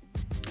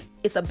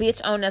 it's a bitch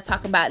on there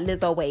talking about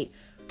Lizzo weight.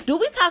 Did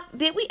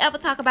we ever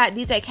talk about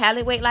DJ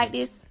Khaled weight like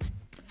this?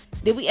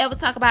 Did we ever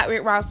talk about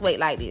Rick Ross weight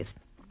like this?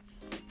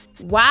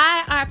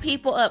 Why are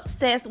people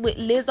obsessed with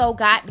Lizzo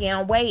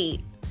goddamn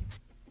weight?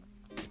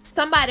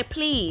 Somebody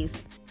please,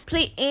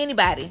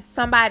 anybody,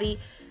 somebody,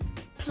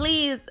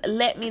 please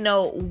let me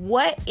know,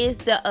 what is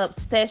the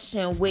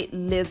obsession with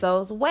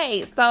Lizzo's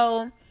weight?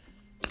 So,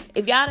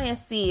 if y'all didn't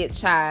see it,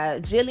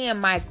 child, Jillian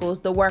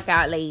Michaels, the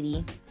workout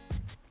lady,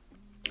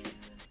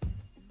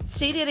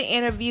 she did an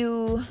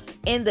interview,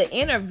 and the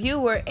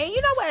interviewer, and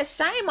you know what?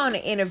 Shame on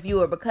the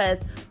interviewer, because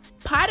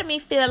part of me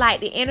feel like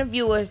the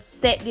interviewer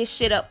set this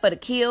shit up for the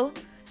kill.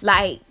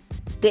 Like,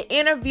 the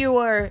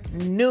interviewer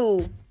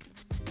knew,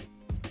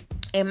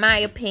 in my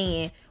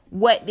opinion,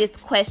 what this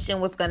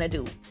question was gonna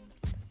do.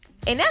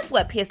 And that's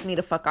what pissed me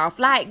the fuck off.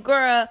 Like,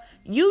 girl,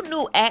 you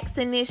knew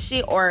asking this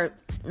shit or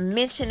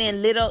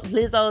mentioning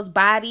Lizzo's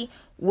body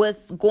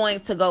was going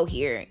to go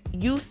here.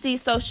 You see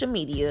social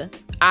media,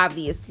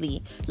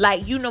 obviously.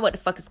 Like, you know what the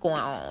fuck is going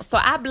on. So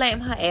I blame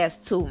her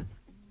ass too.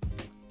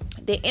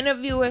 The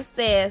interviewer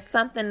says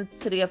something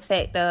to the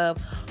effect of,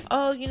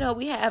 oh, you know,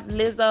 we have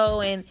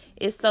Lizzo and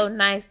it's so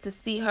nice to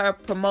see her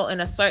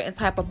promoting a certain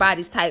type of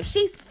body type.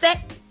 She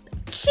set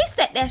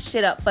that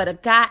shit up for the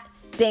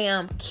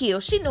goddamn kill.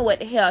 She knew what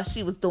the hell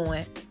she was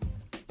doing.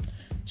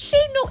 She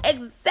knew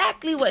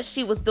exactly what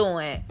she was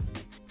doing.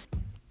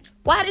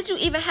 Why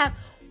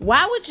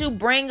would you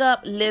bring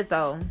up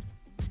Lizzo,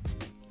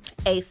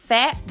 a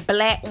fat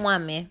black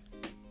woman,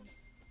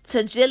 to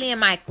Jillian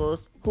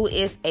Michaels, who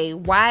is a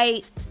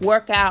white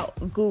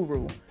workout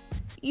guru?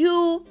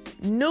 You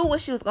knew what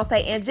she was going to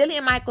say. And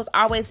Jillian Michaels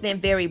always been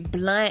very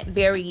blunt,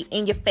 very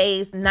in your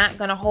face, not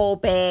going to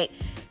hold back.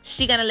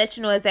 She going to let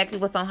you know exactly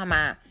what's on her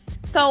mind.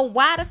 So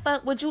why the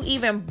fuck would you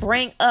even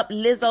bring up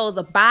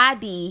Lizzo's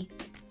body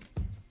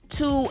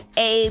to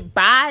a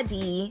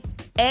body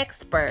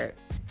expert?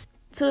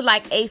 To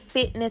like a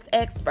fitness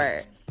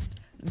expert?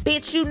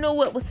 Bitch, you knew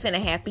what was finna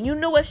happen. You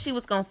knew what she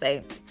was going to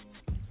say.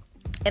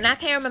 And I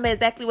can't remember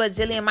exactly what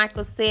Jillian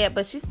Michaels said,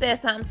 but she said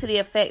something to the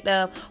effect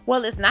of,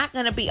 well, it's not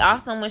going to be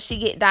awesome when she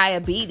get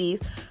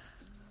diabetes.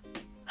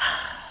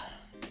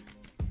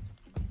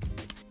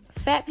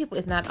 Fat people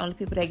is not the only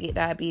people that get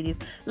diabetes.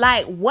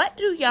 Like, what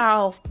do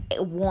y'all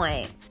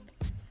want?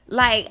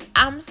 Like,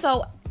 I'm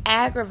so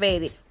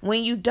aggravated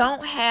when you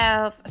don't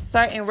have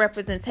certain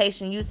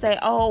representation. You say,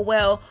 oh,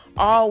 well,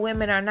 all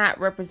women are not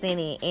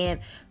represented and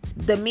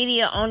the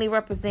media only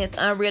represents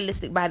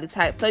unrealistic body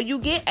types. So you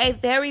get a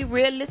very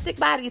realistic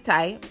body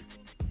type,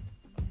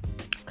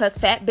 because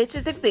fat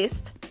bitches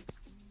exist.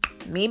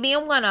 Me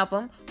being one of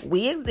them.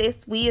 We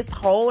exist. We is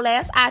whole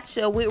ass out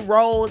here with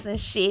rolls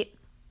and shit.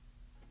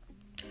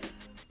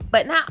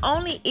 But not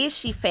only is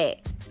she fat,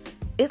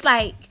 it's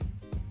like,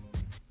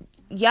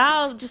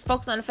 y'all just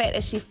focus on the fact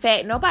that she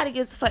fat. Nobody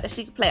gives a fuck that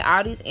she can play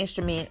all these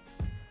instruments,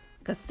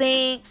 can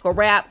sing, can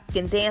rap,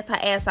 can dance her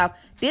ass off.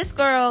 This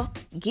girl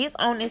gets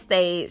on this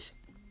stage,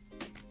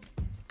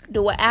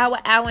 do an hour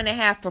and a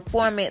half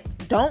performance,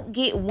 don't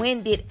get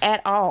winded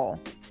at all.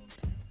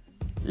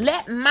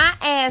 Let my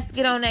ass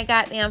get on that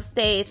goddamn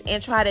stage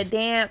and try to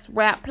dance,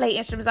 rap, play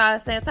instruments all at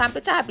the same time.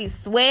 Bitch, I be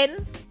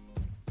sweating.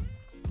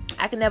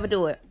 I can never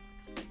do it.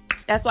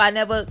 That's why I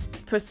never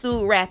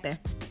pursued rapping.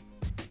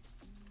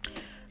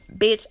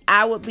 Bitch,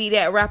 I would be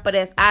that rapper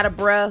that's out of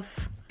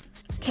breath.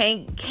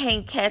 Can't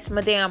catch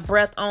my damn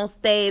breath on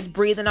stage,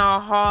 breathing all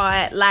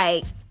hard.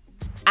 Like,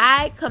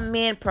 I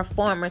commend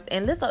performers.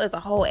 And Lizzo is a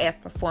whole ass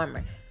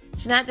performer.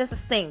 She's not just a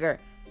singer.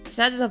 She's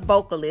not just a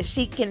vocalist.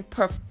 She can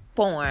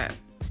perform.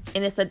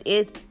 And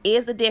it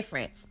is a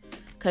difference.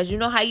 Because you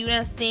know how you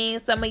done seen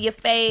some of your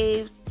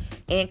faves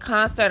in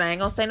concert. I ain't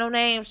gonna say no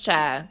names,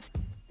 child.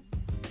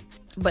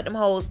 But them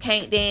hoes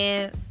can't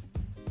dance.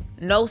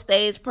 No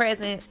stage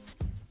presence.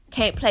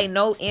 Can't play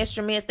no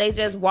instruments. They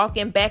just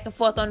walking back and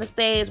forth on the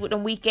stage with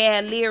them weak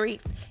ass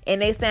lyrics.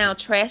 And they sound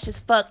trash as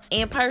fuck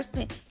in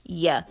person.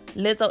 Yeah,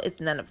 Lizzo is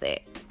none of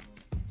that.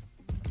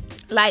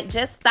 Like,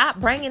 just stop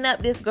bringing up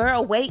this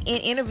girl weight in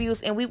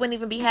interviews and we wouldn't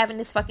even be having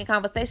this fucking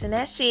conversation.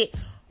 That shit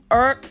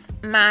irks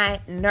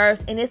my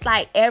nerves. And it's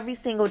like every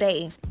single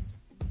day.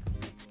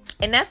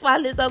 And that's why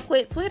Lizzo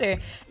quit Twitter.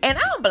 And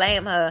I don't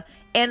blame her.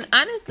 And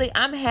honestly,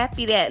 I'm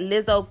happy that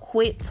Lizzo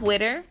quit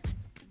Twitter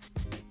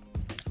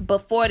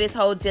before this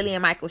whole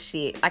Jillian Michael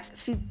shit. Like,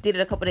 she did it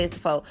a couple days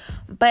before.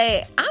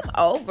 But I'm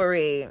over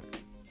it.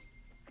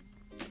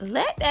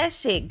 Let that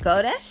shit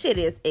go. That shit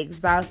is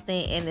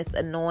exhausting and it's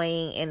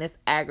annoying and it's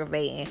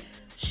aggravating.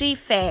 She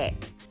fat.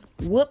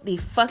 Whoop the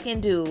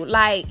fucking do.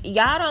 Like,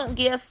 y'all don't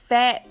give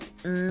fat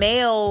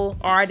male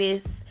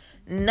artists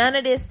none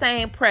of this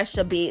same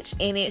pressure, bitch,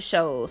 and it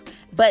shows.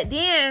 But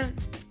then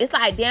it's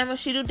like, damn if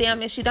she do,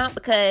 damn if she don't.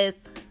 Because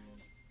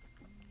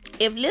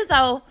if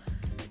Lizzo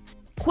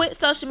quit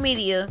social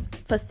media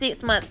for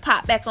 6 months,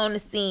 pop back on the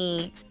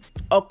scene,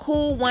 a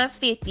cool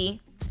 150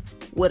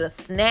 with a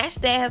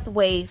snatched ass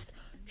waist,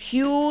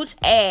 huge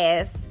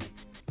ass,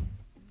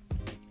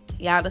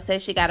 y'all to say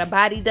she got a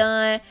body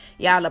done,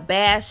 y'all to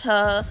bash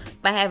her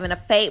for having a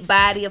fake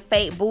body, a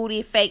fake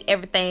booty, fake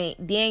everything,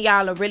 then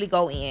y'all will really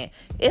go in.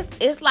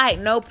 It's like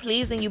no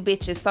pleasing you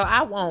bitches. So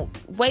I won't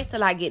wait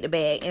till I get the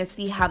bag and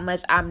see how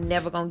much I'm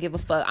never gonna give a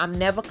fuck. I'm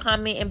never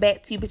commenting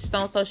back to you bitches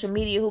on social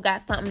media who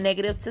got something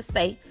negative to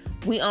say.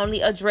 We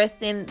only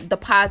addressing the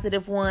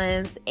positive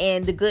ones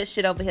and the good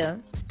shit over here.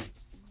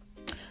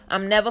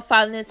 I'm never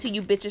falling into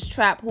you bitches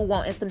trap who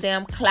wanting some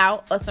damn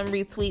clout or some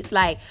retweets.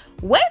 Like,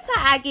 wait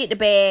till I get the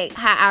bag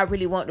how I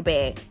really want the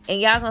bag. And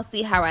y'all gonna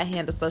see how I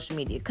handle social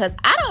media. Cause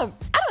I don't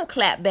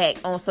clap back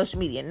on social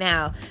media.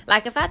 Now,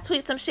 like if I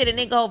tweet some shit and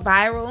it go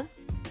viral,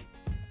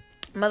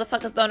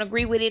 motherfuckers don't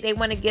agree with it. They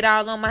want to get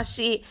all on my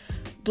shit,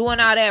 doing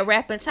all that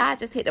rapping. Child,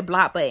 just hit the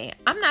block button.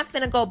 I'm not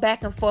finna go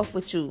back and forth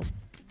with you.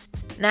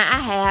 Now, I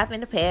have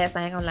in the past.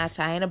 I ain't gonna lie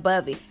to you. I ain't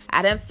above it.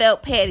 I done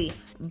felt petty.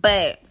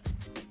 But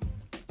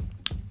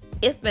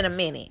it's been a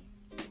minute.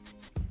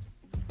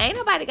 Ain't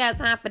nobody got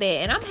time for that.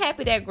 And I'm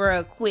happy that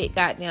girl quit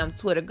goddamn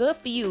Twitter. Good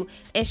for you.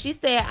 And she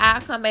said,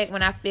 I'll come back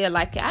when I feel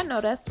like it. I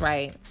know that's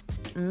right.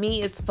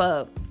 Me as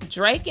fuck.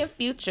 Drake and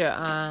Future,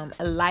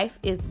 Life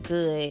is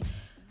Good.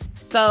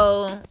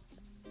 So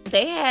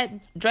they had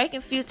Drake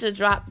and Future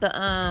drop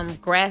the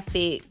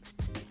graphic.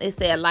 It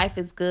said Life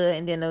is Good.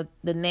 And then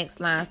the next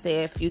line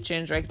said Future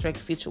and Drake and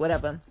Future,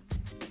 whatever.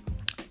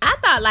 I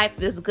thought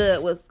Life is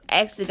Good was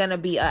actually going to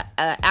be a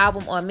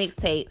album or a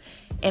mixtape.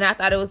 And I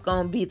thought it was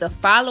going to be the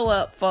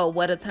follow-up for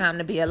What a Time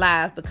to Be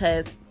Alive.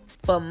 Because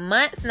for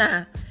months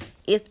now,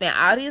 it's been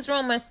all these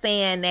rumors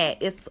saying that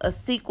it's a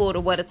sequel to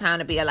What a Time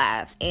to Be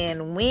Alive.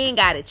 And we ain't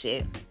got it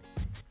yet.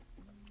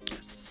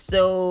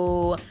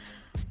 So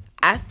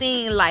I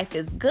seen Life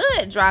is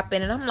Good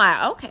dropping. And I'm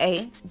like,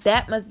 okay,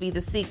 that must be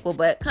the sequel.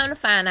 But come to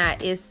find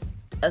out, it's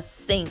a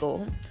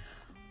single.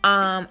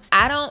 I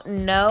don't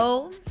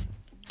know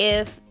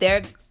if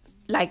they're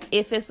like,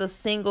 if it's a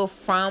single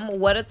from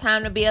What a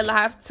Time to Be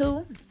Alive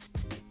 2.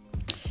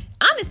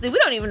 Honestly, we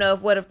don't even know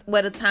if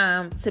What a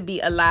Time to Be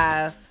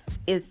Alive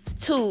is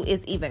 2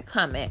 is even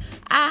coming.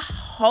 I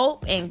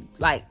hope and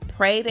like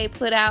pray they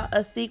put out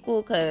a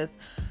sequel, because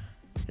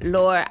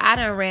Lord, I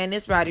done ran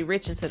this Roddy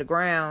Ricch into the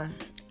ground.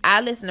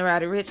 I listen to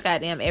Roddy Ricch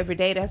goddamn every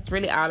day. That's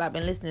really all I've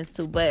been listening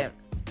to. But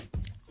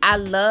I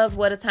love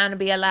What a Time to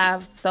Be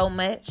Alive so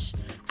much.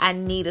 I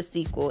need a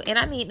sequel, and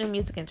I need new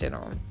music in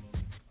general.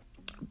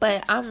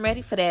 But I'm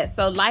ready for that.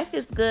 So Life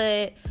is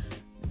Good.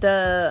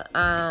 The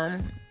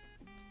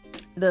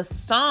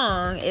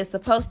song is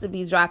supposed to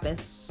be dropping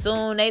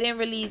soon. They didn't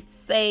really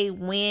say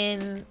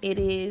when it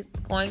is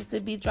going to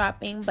be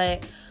dropping,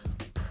 but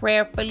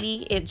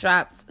prayerfully it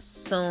drops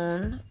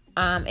soon.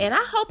 And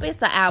I hope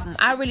it's an album.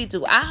 I really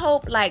do. I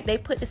hope like they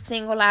put the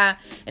single out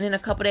and then a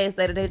couple days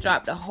later they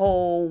drop the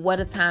whole What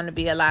a Time to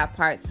Be Alive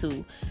Part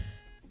 2.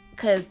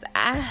 Cause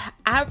I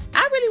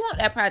really want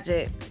that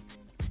project.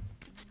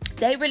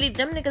 Them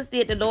niggas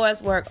did the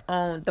Lord's work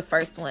on the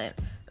first one.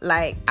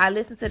 Like, I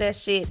listened to that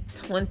shit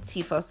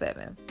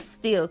 24/7.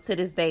 Still to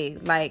this day.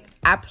 Like,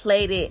 I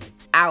played it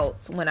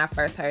out when I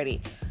first heard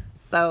it.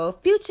 So,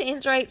 Future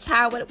and Drake,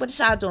 child, what is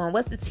y'all doing?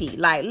 What's the tea?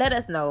 Like, let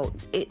us know.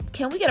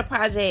 Can we get a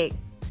project?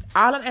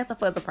 All I'm asking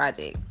for is a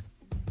project.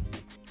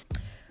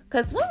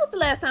 Because when was the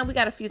last time we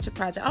got a Future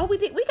project? Oh, we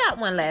did. We got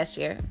one last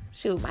year.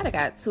 Shoot, might have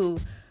got two.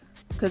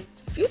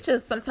 Because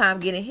Future's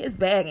sometimes getting his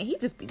bag and he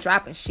just be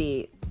dropping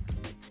shit.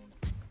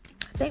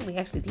 I think we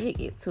actually did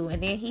get two.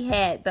 And then he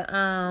had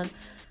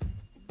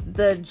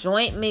the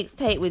joint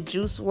mixtape with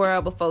Juice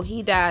WRLD before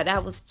he died.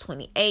 That was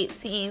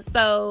 2018.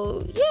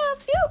 So, yeah,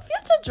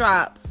 Future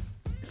drops.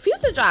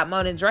 Future dropped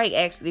more than Drake,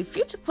 actually.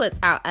 Future puts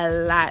out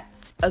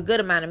a good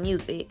amount of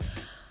music.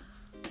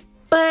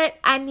 But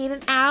I need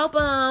an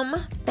album.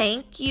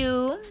 Thank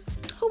you.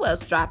 Who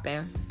else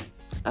dropping?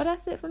 Oh,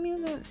 that's it for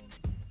music?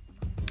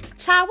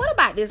 Child, what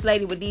about this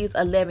lady with these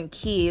 11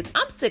 kids?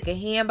 I'm sick of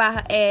hearing about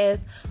her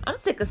ass. I'm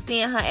sick of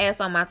seeing her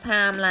ass on my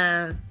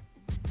timeline.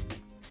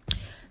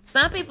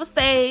 Some people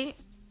say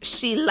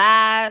she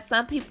lied.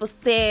 Some people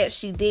said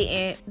she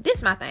didn't.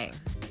 This my thing.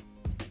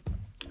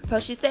 So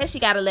she said she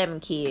got 11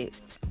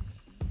 kids.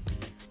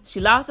 She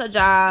lost her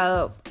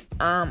job.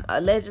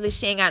 Allegedly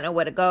she ain't got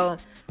nowhere to go.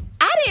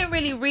 I didn't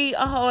really read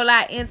a whole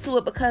lot into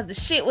it because the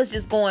shit was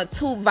just going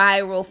too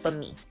viral for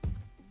me.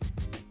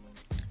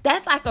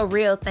 That's like a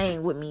real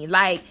thing with me.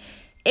 Like,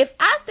 if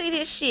I see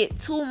this shit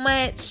too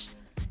much,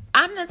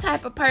 I'm the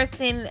type of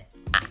person,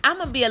 I'm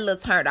going to be a little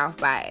turned off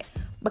by it.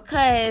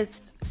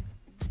 Because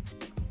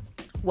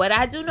what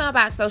I do know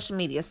about social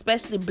media,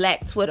 especially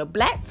Black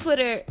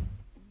Twitter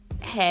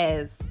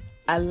has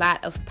a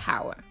lot of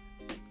power.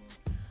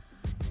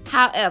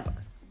 However,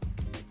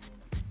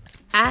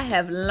 I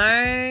have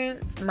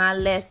learned my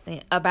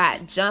lesson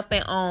about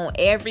jumping on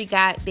every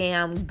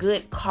goddamn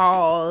good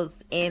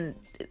cause and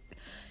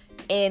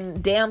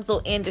damsel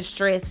in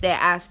distress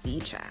that I see,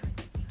 child.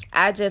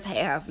 I just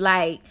have.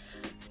 Like,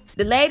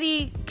 the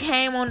lady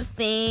came on the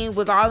scene,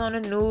 was all on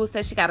the news,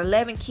 said she got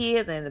 11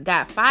 kids and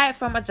got fired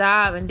from a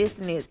job and this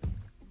and this.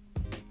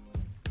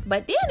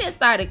 But then it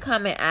started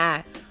coming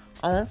out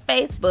on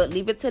Facebook.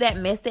 Leave it to that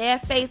messy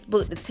ass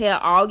Facebook to tell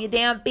all your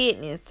damn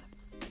business.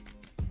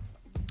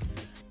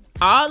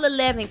 All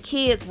 11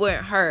 kids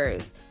weren't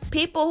hers.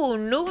 People who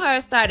knew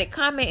her started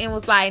coming and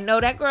was like, no,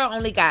 that girl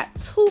only got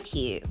 2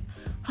 kids.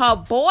 Her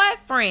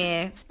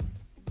boyfriend,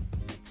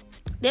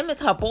 them is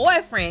her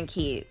boyfriend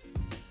kids.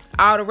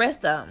 All the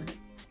rest of them.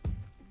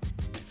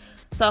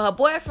 So her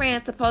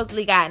boyfriend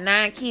supposedly got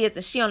 9 kids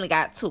and she only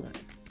got 2.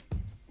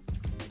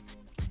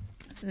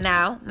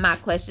 Now, my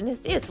question is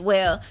this.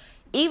 Well,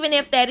 even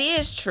if that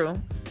is true,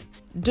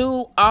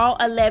 do all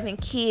 11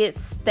 kids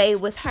stay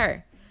with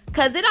her?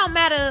 Because it don't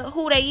matter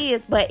who they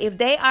is, but if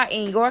they are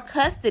in your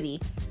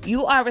custody,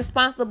 you are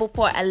responsible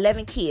for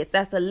 11 kids.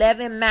 That's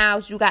 11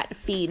 mouths you got to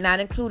feed, not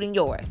including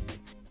yours.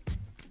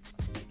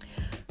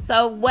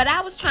 So what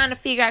I was trying to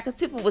figure out, because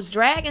people was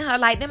dragging her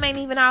like them ain't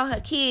even all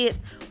her kids.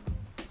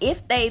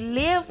 If they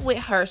live with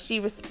her, she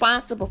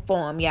responsible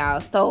for them,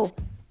 y'all. So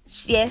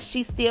yes,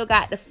 she still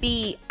got to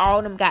feed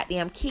all them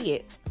goddamn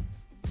kids.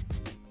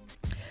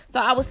 So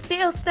I was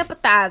still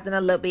sympathizing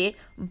a little bit,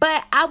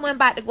 but I wasn't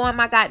about to go in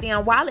my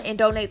goddamn wallet and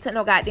donate to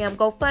no goddamn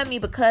GoFundMe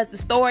because the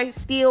story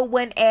still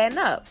wasn't adding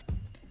up.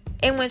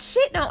 And when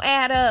shit don't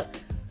add up,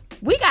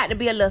 we got to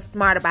be a little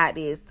smart about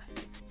this.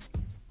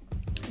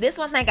 This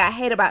one thing I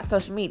hate about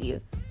social media.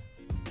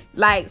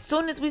 Like,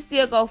 soon as we see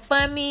a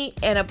GoFundMe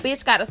and a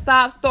bitch got a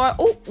sob story,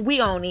 ooh,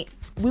 we own it.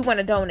 We want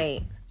to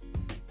donate.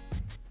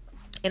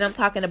 And I'm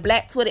talking to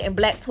Black Twitter and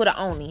Black Twitter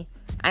only.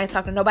 I ain't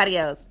talking to nobody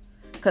else.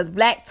 Because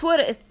Black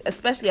Twitter, is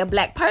especially a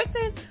black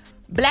person,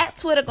 Black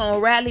Twitter gonna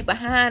rally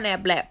behind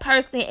that black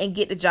person and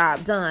get the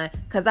job done.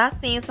 Because I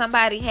seen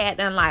somebody had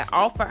done like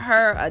offer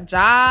her a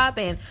job,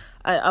 and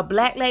a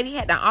black lady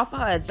had done offer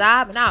her a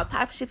job and all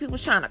type of shit. People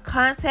was trying to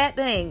contact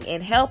her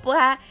and help her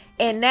out.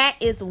 And that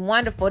is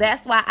wonderful.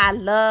 That's why I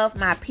love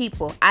my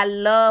people. I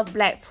love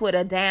Black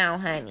Twitter down,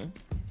 honey.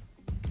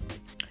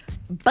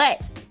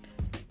 But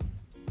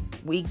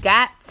we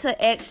got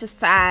to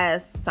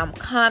exercise some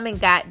common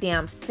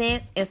goddamn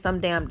sense and some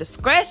damn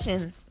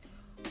discretions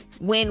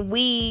when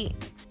we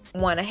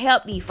want to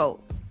help these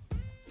folks.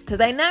 Because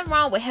ain't nothing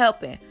wrong with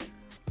helping.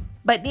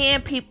 But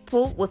then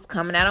people was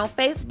coming out on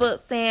Facebook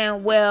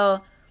saying,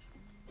 well,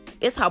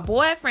 it's her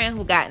boyfriend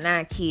who got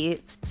 9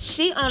 kids.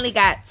 She only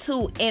got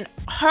 2, and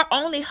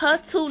her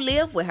 2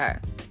 live with her.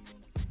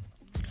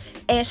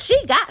 And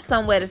she got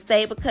somewhere to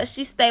stay because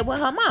she stayed with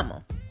her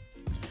mama.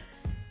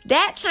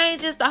 That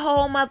changes the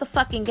whole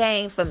motherfucking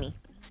game for me.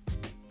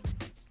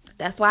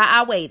 That's why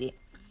I waited.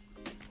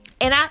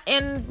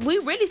 And we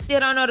really still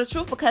don't know the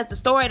truth because the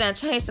story done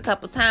changed a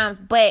couple times.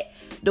 But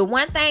the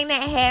one thing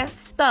that has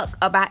stuck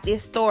about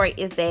this story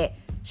is that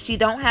She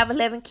don't have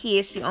 11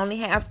 kids. She only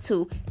have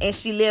 2. And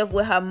she live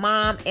with her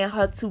mom and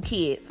her 2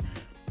 kids.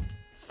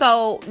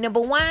 So,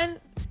 number one,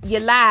 you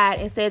lied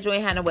and said you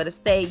ain't had nowhere to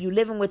stay. You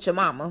living with your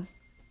mama.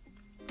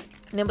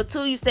 Number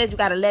 2, you said you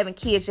got 11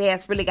 kids. Your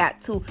ass really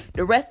got 2.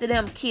 The rest of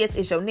them kids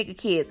is your nigga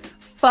kids.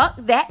 Fuck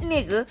that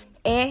nigga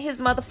and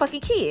his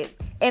motherfucking kids.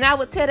 And I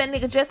would tell that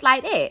nigga just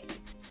like that.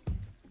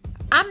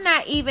 I'm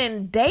not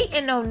even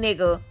dating no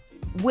nigga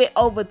with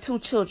over 2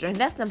 children.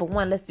 That's number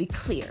 1. Let's be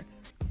clear.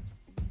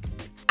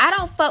 I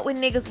don't fuck with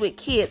niggas with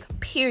kids,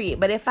 period.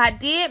 But if I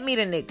did meet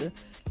a nigga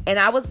and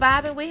I was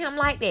vibing with him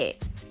like that,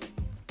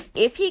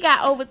 if he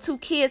got over 2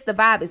 kids, the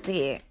vibe is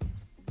dead.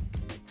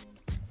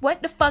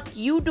 What the fuck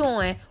you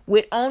doing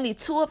with only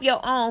 2 of your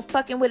own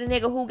fucking with a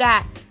nigga who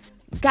got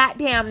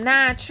goddamn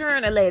 9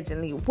 children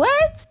allegedly?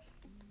 What?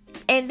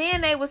 And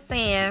then they was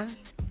saying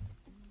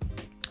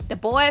the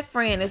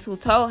boyfriend is who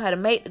told her to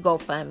make the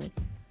GoFundMe.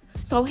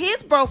 So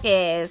his broke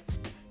ass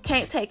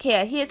can't take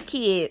care of his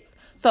kids.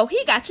 So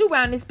he got you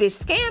around this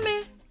bitch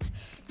scamming.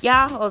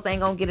 Y'all hoes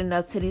ain't gonna get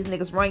enough till these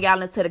niggas run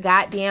y'all into the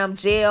goddamn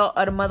jail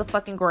or the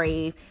motherfucking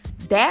grave.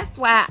 That's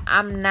why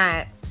I'm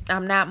not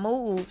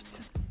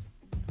moved.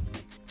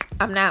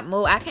 I'm not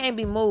moved. I can't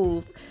be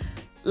moved.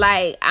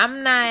 Like,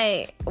 I'm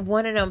not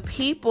one of them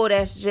people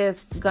that's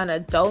just gonna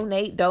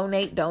donate.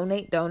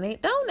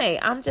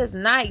 I'm just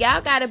not.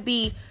 Y'all gotta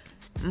be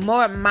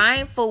more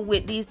mindful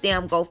with these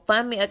damn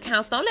GoFundMe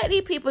accounts. Don't let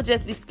these people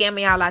just be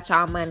scamming y'all out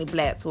y'all money,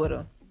 Black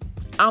Twitter.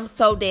 I'm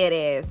so dead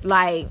ass.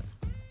 Like,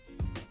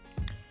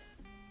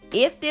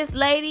 if this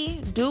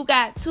lady do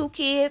got 2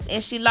 kids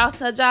and she lost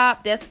her job,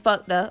 that's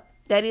fucked up.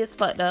 That is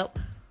fucked up.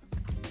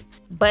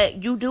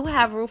 But you do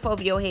have a roof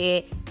over your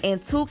head,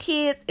 and 2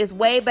 kids is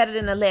way better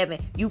than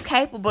 11. You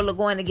capable of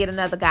going to get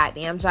another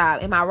goddamn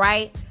job. Am I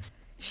right?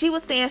 She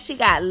was saying she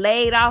got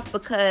laid off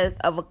because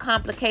of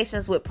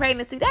complications with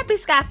pregnancy. That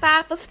bitch got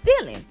fired for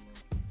stealing.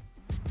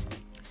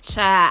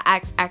 Child,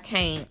 I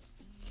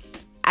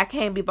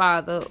can't be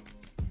bothered.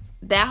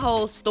 That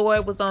whole story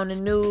was on the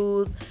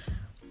news.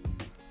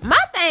 My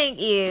thing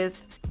is,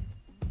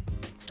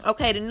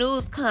 okay, the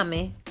news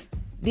coming.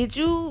 Did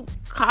you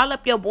call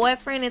up your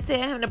boyfriend and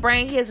tell him to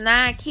bring his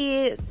 9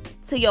 kids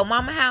to your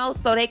mama house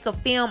so they could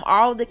film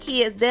all the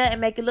kids there and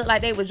make it look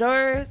like they was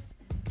yours?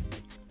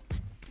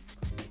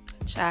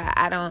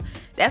 Child,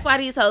 that's why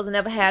these hoes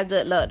never have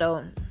good luck,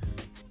 though.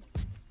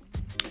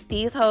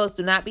 These hoes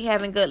do not be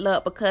having good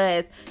luck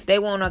because they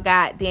want to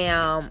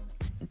goddamn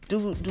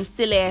do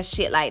silly ass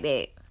shit like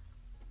that.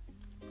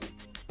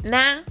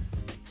 Now,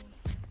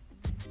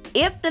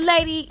 if the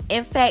lady,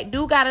 in fact,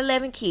 do got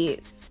 11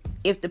 kids,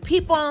 if the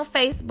people on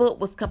Facebook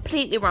was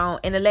completely wrong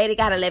and the lady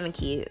got 11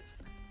 kids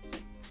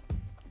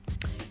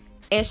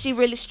and she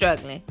really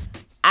struggling,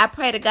 I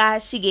pray to God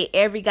she get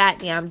every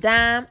goddamn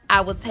dime. I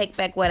will take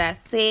back what I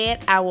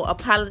said. I will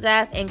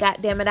apologize, and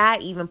goddamn it, I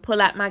even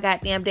pull out my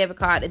goddamn debit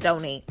card to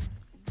donate.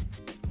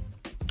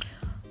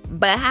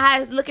 But how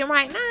it's looking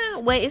right now,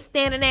 where it's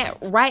standing at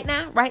right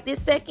now, right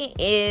this second,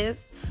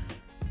 is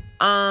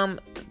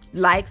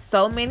like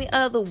so many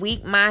other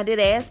weak-minded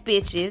ass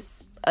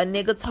bitches, a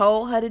nigga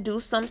told her to do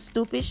some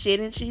stupid shit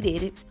and she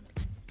did it.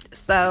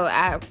 So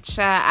I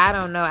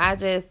don't know.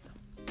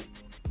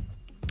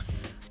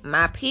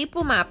 My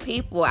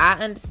people, I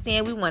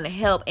understand we want to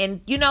help.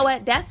 And you know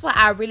what? That's what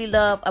I really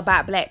love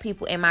about Black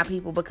people and my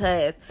people,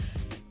 because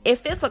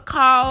if it's a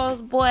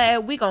cause, boy,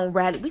 we gonna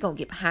rally, we gonna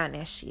get behind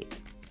that shit.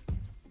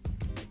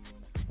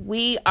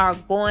 We are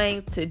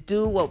going to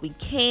do what we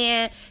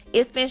can.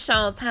 It's been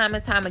shown time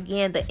and time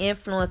again the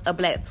influence of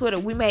Black Twitter.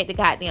 We made the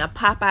goddamn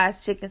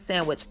Popeyes chicken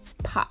sandwich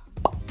pop.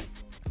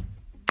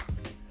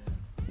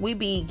 We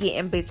be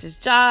getting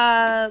bitches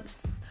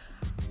jobs.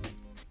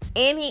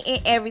 Any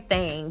and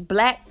everything.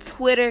 Black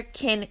Twitter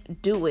can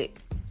do it.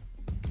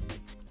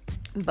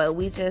 But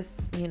we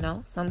just,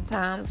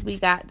 sometimes we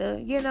got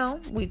to,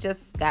 we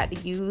just got to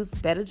use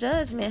better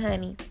judgment,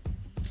 honey.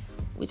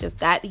 We just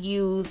got to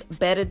use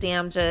better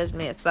damn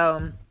judgment.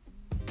 So,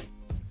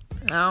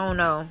 I don't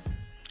know.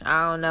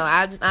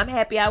 I'm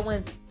happy I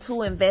went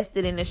too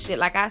invested in this shit.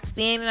 Like, I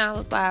seen it and I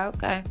was like,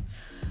 okay.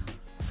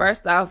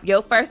 First off,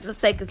 your first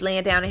mistake is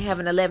laying down and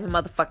having 11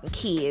 motherfucking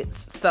kids.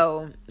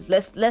 So,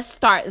 let's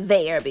start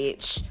there,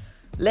 bitch.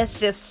 Let's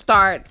just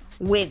start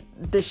with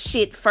the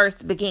shit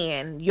first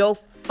began. Your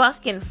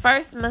fucking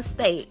first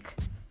mistake.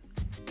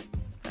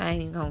 I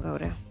ain't even gonna go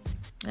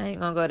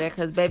there.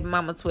 Because baby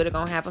mama Twitter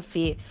gonna have a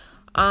fit.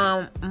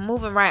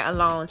 Moving right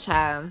along,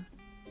 child.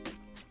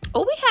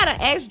 Oh, we had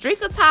an Ask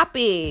Drika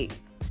topic.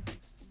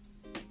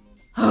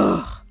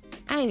 I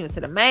ain't even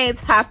to the main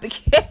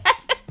topic yet.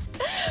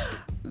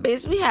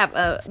 Bitch, we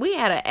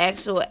had an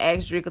actual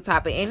Ask Drika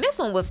topic, and this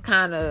was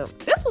kind of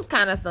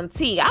some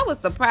tea. I was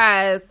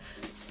surprised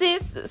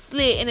sis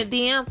slid in the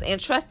DMs and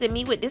trusted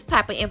me with this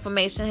type of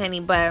information,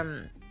 honey. But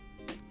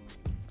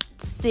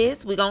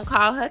sis, we gonna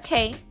call her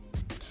K.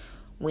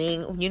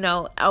 We,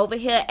 over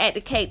here at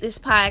the Kate This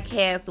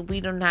Podcast, we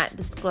do not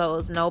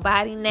disclose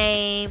nobody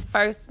name,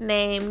 first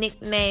name,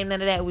 nickname,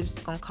 none of that. We're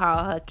just gonna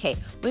call her Kate.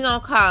 We're gonna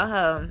call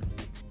her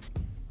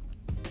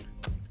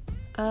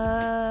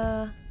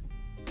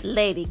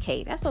Lady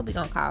K. That's what we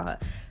gonna call her.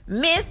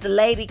 Miss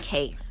Lady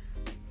K.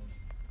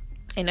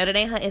 And no, that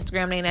ain't her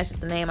Instagram name. That's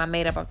just the name I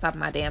made up off the top of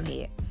my damn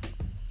head.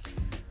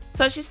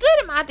 So she slid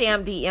in my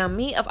damn DM,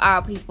 me of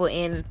all people.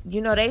 And,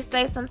 you know, they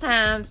say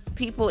sometimes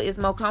people is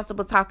more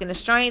comfortable talking to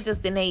strangers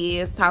than they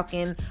is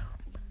talking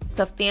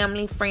to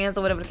family, friends,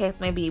 or whatever the case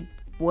may be.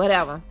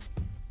 Whatever.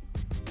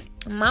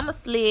 Mama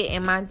slid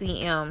in my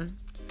DM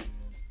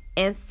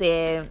and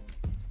said,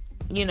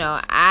 you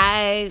know,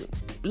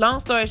 long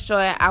story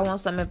short, I want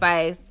some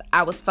advice.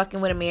 I was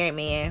fucking with a married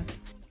man.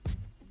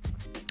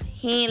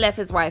 He ain't left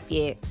his wife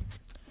yet.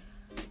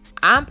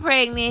 I'm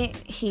pregnant.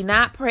 He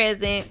not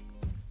present.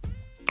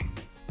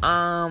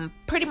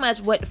 Pretty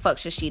much what the fuck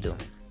should she do?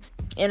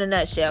 In a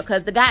nutshell.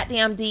 Because the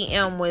goddamn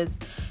DM was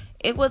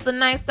a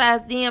nice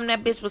size DM.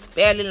 That bitch was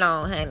fairly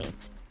long, honey.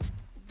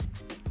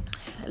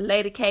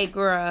 Lady K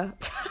girl.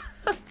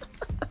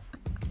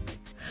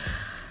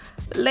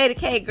 Lady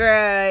K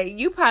girl,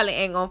 you probably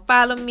ain't gonna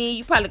follow me.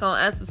 You probably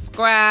gonna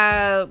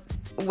unsubscribe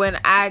when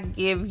I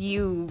give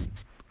you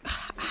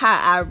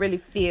how I really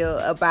feel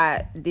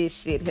about this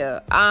shit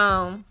here.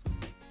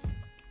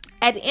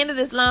 At the end of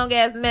this long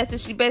ass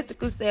message, she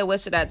basically said, what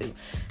should I do?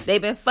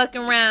 They've been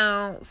fucking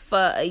around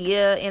for a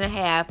year and a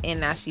half, and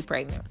now she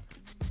pregnant.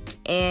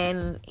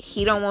 And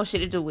he don't want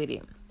shit to do with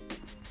it.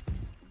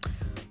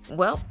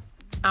 Well,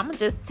 I'ma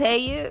just tell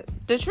you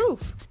the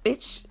truth,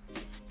 bitch.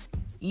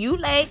 You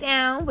laid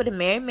down with a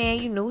married man.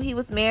 You knew he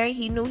was married.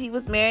 He knew he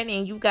was married,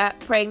 and you got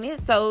pregnant.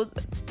 So,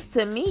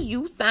 to me,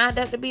 you signed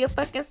up to be a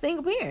fucking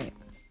single parent.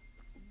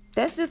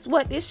 That's just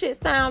what this shit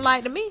sound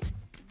like to me.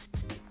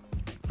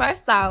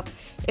 First off,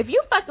 if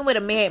you fucking with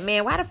a married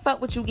man, why the fuck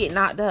would you get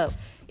knocked up?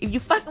 If you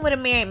fucking with a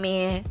married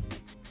man,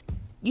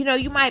 you know,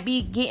 you might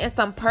be getting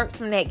some perks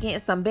from that, getting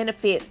some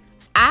benefits.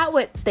 I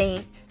would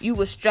think you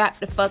would strap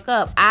the fuck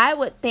up. I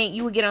would think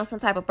you would get on some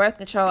type of birth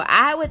control.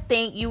 I would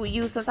think you would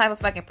use some type of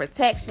fucking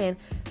protection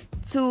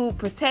to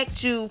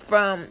protect you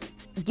from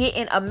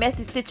getting a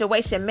messy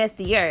situation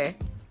messier.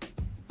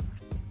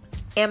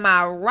 Am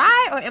I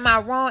right or am I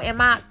wrong?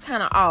 Am I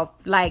kind of off?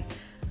 Like,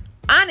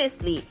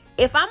 honestly,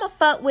 if I'm a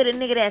fuck with a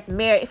nigga that's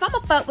married, if I'm a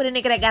fuck with a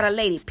nigga that got a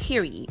lady,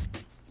 period,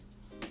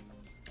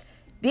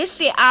 this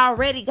shit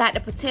already got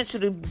the potential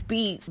to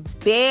be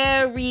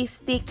very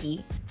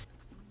sticky.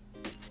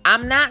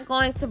 I'm not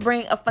going to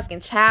bring a fucking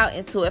child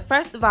into it.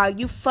 First of all,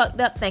 you fucked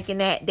up thinking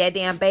that that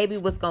damn baby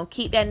was going to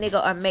keep that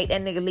nigga or make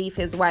that nigga leave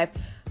his wife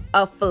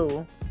a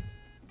fool.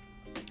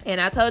 And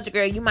I told you,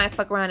 girl, you might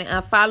fuck around and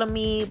unfollow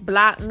me,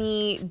 block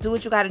me, do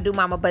what you got to do,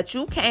 mama. But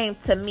you came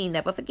to me.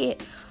 Never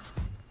forget.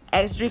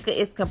 Exdrika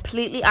is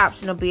completely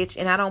optional, bitch.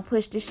 And I don't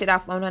push this shit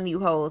off on none of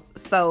you hoes.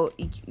 So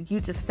you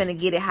just finna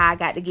get it how I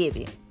got to give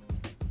it.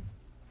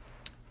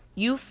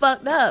 You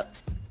fucked up.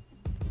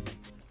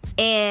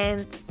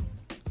 And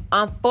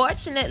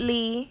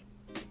unfortunately,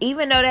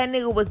 even though that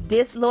nigga was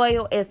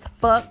disloyal as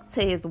fuck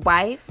to his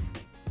wife,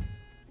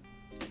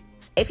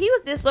 if he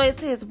was disloyal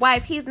to his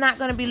wife, he's not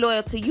going to be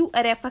loyal to you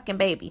or that fucking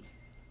baby.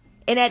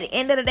 And at the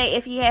end of the day,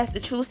 if he has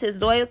to choose his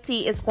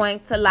loyalty, it's going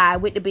to lie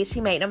with the bitch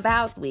he made them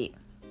vows with.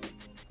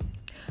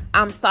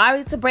 I'm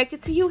sorry to break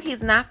it to you.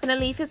 He's not finna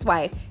leave his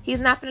wife.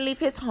 He's not finna leave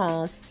his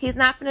home. He's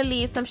not finna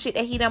leave some shit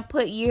that he done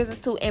put years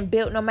into and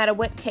built, no matter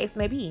what the case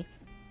may be,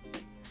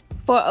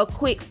 for a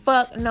quick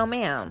fuck. No,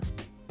 ma'am.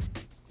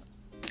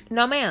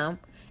 No, ma'am.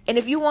 And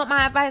if you want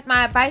my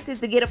advice is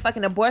to get a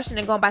fucking abortion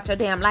and go about your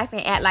damn life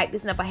and act like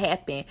this never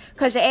happened.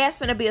 Because your ass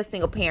finna be a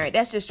single parent.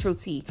 That's just true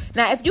tea.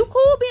 Now, if you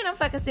cool being a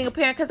fucking single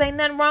parent, because ain't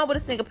nothing wrong with a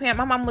single parent.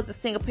 My mom was a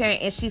single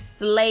parent and she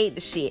slayed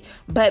the shit.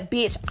 But,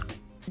 bitch,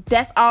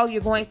 that's all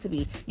you're going to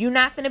be. You're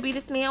not finna be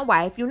this man's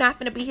wife. You're not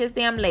finna be his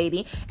damn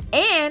lady.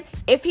 And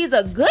if he's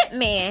a good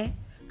man,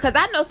 because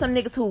I know some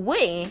niggas who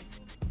wouldn't,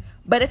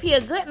 but if he a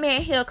good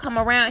man, he'll come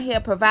around, he'll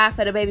provide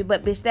for the baby.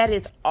 But, bitch, that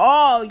is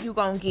all you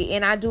gonna get.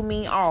 And I do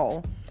mean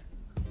all.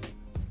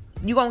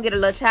 You gonna get a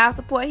little child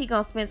support. He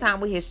gonna spend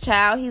time with his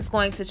child. He's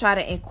going to try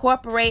to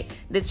incorporate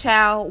the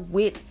child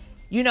with,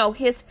 you know,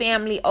 his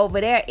family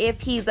over there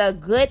if he's a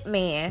good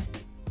man.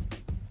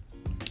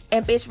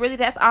 And, bitch, really,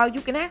 that's all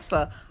you can ask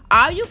for.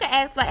 All you can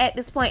ask for at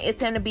this point is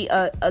him to be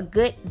a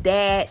good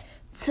dad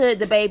to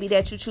the baby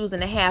that you're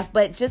choosing to have.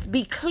 But just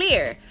be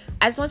clear.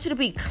 I just want you to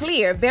be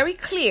clear, very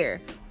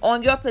clear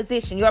on your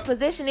position. Your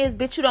position is,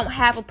 bitch, you don't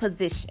have a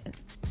position.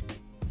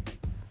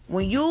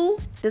 When you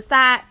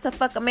decide to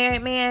fuck a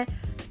married man,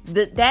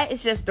 that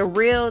is just the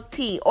real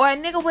tea. Or a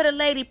nigga with a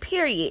lady,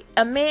 period.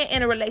 A man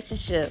in a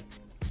relationship.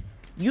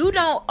 You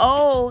don't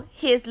owe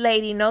his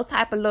lady no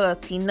type of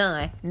loyalty.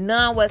 None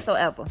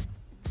whatsoever.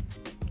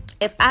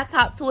 If I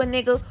talk to a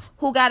nigga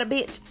who got a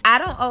bitch, I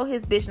don't owe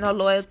his bitch no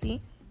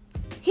loyalty.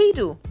 He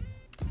do.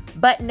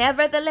 But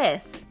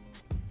nevertheless,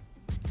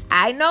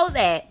 I know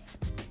that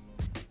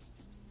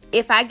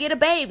if I get a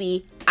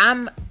baby,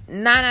 I'm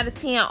 9 out of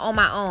 10 on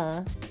my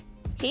own.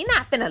 He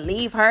not finna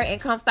leave her and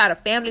come start a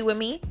family with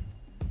me.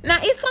 Now,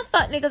 it's some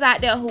fuck niggas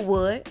out there who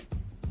would.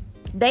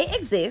 They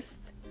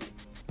exist.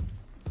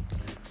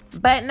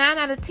 But 9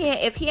 out of 10,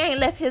 if he ain't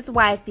left his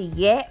wife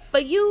yet for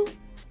you,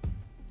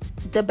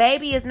 the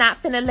baby is not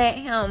finna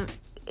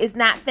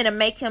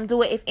make him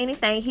do it. If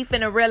anything, he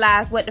finna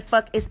realize what the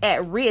fuck is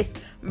at risk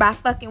by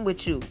fucking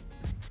with you.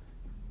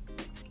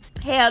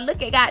 Hell,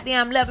 look at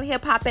goddamn Love and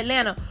Hip Hop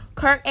Atlanta.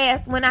 Kirk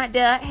ass went out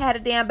there, had a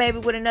damn baby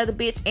with another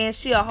bitch, and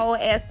she a whole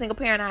ass single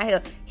parent out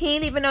here. He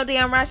ain't even no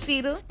damn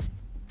Rashida.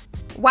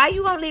 Why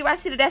you gonna leave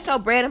Rashida? That's your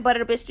bread and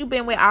butter, the bitch you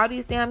been with all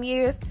these damn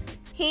years.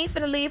 He ain't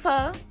finna leave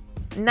her.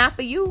 Not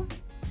for you.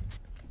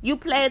 You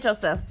played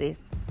yourself,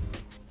 sis.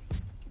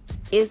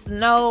 It's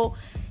no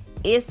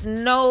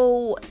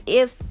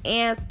if,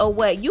 ands, or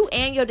what. You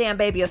and your damn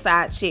baby are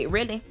side shit,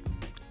 really.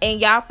 And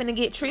y'all finna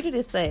get treated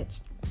as such.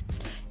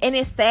 And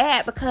it's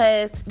sad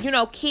because,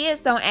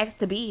 kids don't ask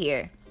to be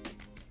here.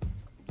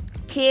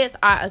 Kids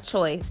are a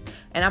choice.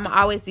 And I'm going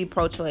to always be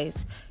pro-choice.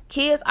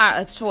 Kids are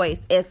a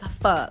choice as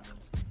fuck.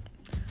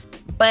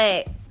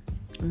 But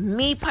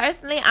me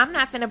personally, I'm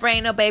not finna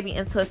bring no baby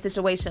into a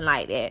situation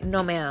like that.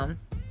 No, ma'am.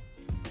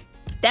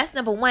 That's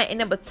number one. And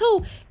number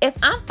two, if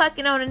I'm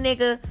fucking on a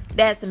nigga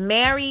that's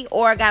married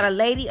or got a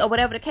lady or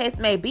whatever the case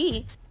may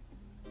be,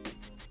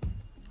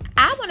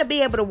 I want to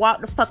be able to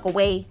walk the fuck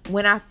away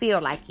when I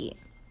feel like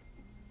it.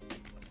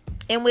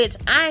 In which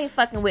I ain't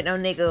fucking with no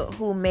nigga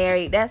who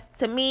married.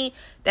 To me,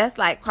 that's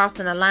like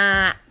crossing the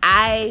line.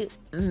 I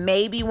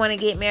maybe want to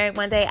get married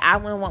one day. I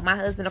wouldn't want my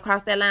husband to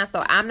cross that line,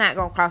 so I'm not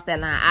going to cross that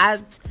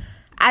line.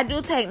 I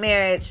do take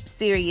marriage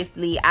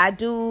seriously. I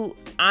do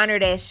honor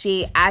that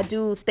shit. I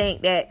do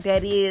think that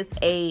is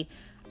a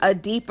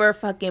deeper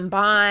fucking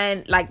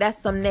bond. Like,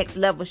 that's some next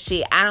level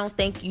shit. I don't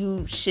think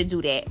you should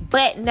do that.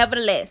 But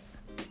nevertheless,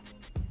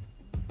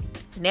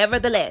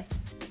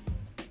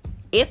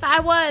 if I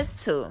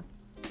was to,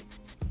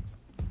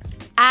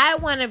 I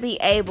want to be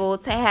able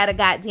to have a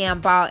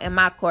goddamn ball in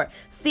my court.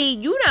 See,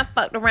 you done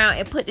fucked around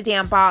and put the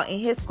damn ball in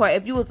his court.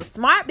 If you was a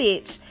smart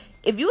bitch,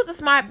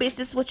 this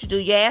is what you do.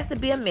 You ask to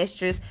be a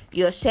mistress.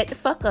 You'll shut the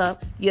fuck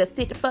up. You'll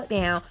sit the fuck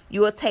down.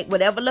 You'll take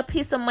whatever little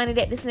piece of money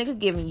that this nigga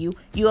giving you.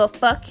 You'll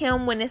fuck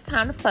him when it's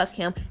time to fuck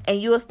him.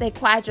 And you'll stay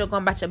quiet. You'll go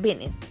about your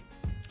business.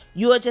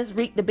 You'll just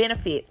reap the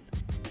benefits.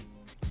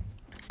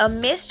 A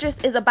mistress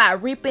is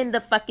about reaping the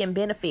fucking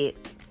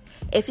benefits.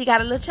 If he got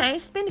a little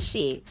change, spend the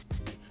shit.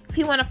 If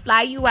he want to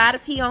fly you out,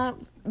 if he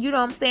don't,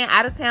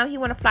 out of town, he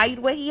want to fly you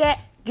to where he at,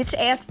 get your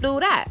ass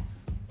flew out.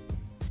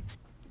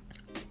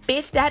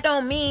 Bitch, that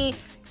don't mean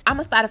I'm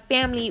going to start a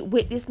family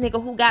with this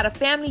nigga who got a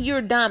family.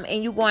 You're dumb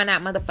and you going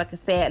out motherfucking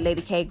sad,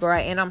 Lady K girl.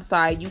 And I'm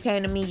sorry, you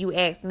came to me, you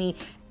asked me,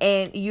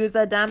 and you're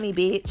a dummy,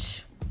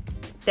 bitch.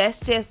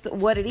 That's just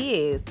what it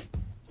is.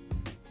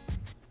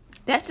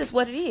 That's just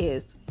what it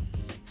is.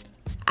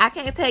 I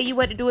can't tell you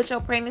what to do with your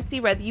pregnancy,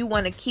 whether you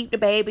want to keep the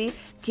baby,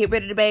 get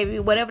rid of the baby,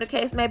 whatever the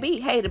case may be.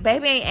 Hey, the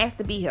baby ain't asked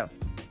to be here.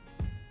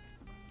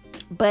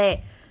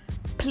 But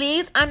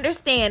please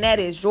understand that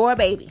is your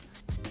baby.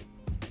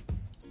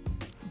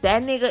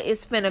 That nigga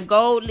is finna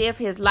go live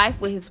his life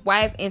with his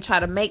wife and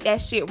try to make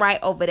that shit right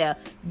over there.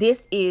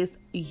 This is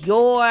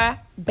your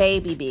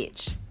baby,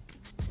 bitch.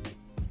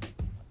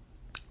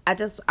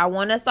 I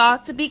want us all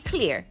to be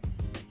clear.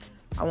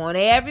 I want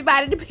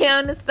everybody to be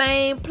on the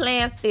same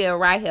playing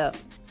field right here.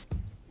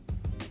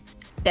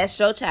 That's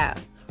your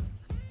child.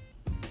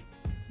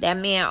 That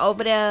man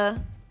over there,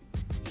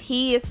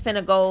 he is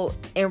finna go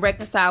and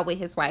reconcile with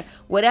his wife.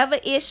 Whatever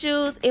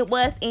issues it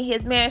was in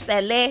his marriage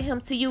that led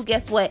him to you,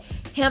 guess what?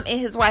 Him and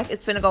his wife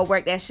is finna go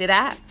work that shit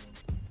out.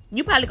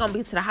 You probably gonna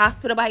be to the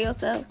hospital by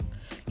yourself.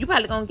 You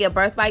probably gonna give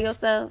birth by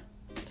yourself.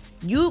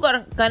 You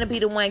gonna be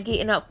the one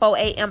getting up 4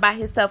 a.m. by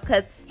himself,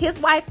 because his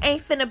wife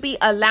ain't finna be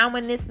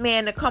allowing this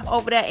man to come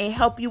over there and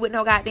help you with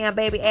no goddamn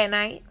baby at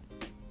night.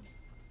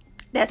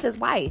 That's his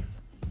wife.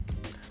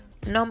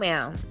 No,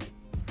 ma'am.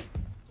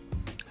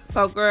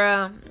 So,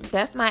 girl,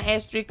 that's my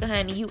Astrika,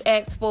 honey. You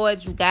asked for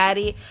it. You got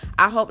it.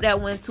 I hope that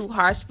wasn't too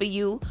harsh for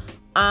you.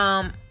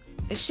 Who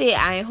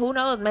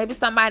knows? Maybe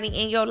somebody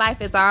in your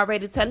life is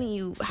already telling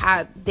you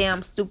how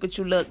damn stupid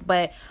you look.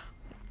 But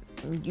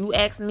you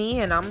asked me,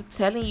 and I'm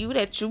telling you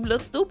that you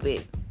look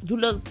stupid. You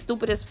look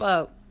stupid as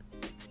fuck.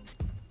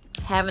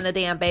 Having a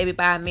damn baby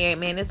by a married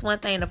man. It's one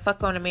thing to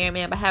fuck on a married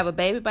man, but have a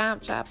baby by him,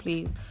 child,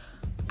 please.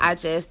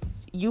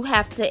 You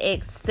have to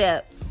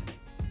accept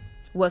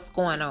what's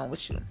going on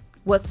with you.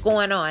 What's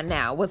going on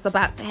now. What's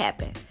about to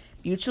happen.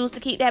 If you choose to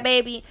keep that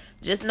baby,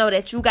 just know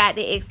that you got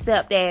to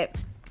accept that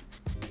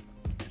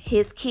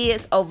his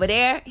kids over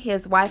there,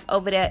 his wife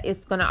over there,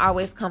 is going to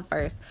always come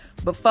first.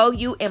 Before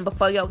you and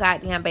before your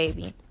goddamn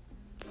baby.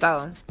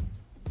 So,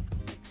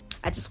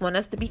 I just want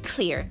us to be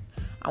clear.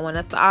 I want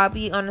us to all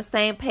be on the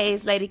same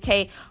page, Lady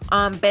K.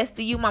 Best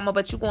to you, mama,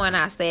 but you going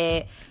out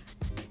sad.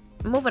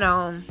 Moving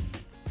on.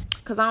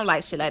 Because I don't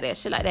like shit like that.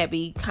 Shit like that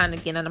be kind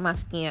of getting under my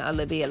skin a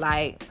little bit.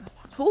 Like,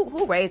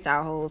 who raised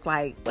y'all hoes?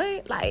 Like,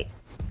 what? Like,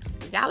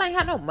 y'all ain't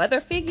have no mother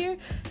figure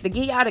to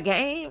give y'all the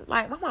game?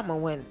 Like, my mama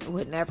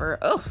would never.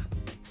 Ugh.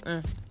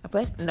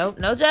 But no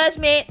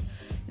judgment.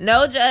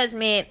 No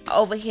judgment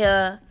over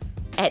here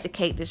at the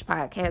Cake Dish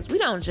Podcast. We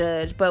don't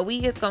judge, but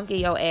we just gonna get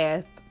your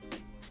ass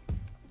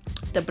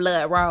the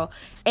blood raw.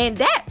 And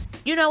that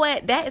You know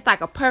what? That is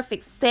like a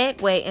perfect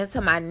segue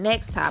into my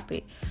next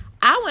topic.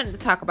 I wanted to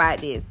talk about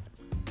this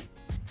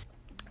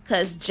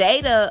because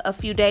Jada, a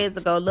few days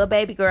ago, little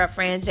baby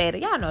girlfriend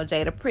Jada, y'all know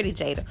Jada, pretty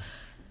Jada,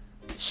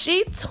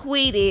 she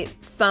tweeted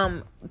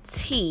some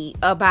tea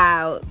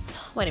about,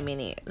 wait a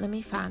minute, let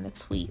me find the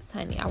tweets,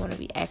 honey. I want to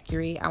be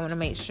accurate. I want to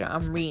make sure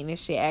I'm reading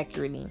this shit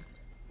accurately.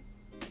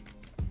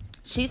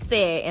 She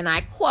said, and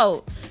I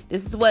quote,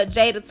 this is what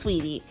Jada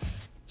tweeted.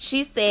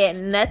 She said,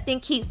 nothing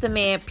keeps a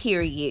man,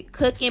 period.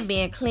 Cooking,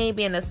 being clean,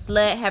 being a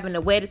slut, having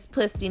the wettest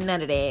pussy,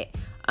 none of that.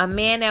 A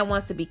man that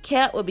wants to be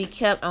kept will be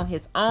kept on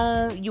his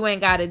own. You ain't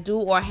got to do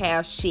or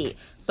have shit.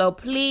 So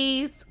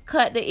please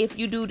cut the if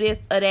you do this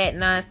or that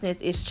nonsense.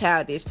 It's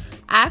childish.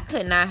 I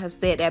could not have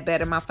said that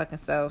better my fucking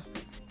self.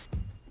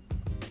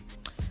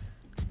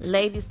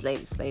 Ladies,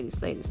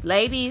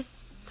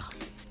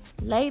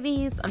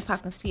 I'm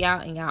talking to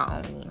y'all and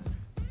y'all only.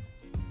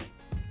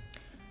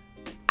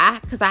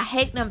 Cause I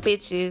hate them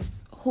bitches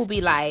who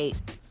be like,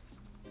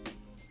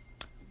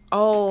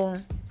 oh,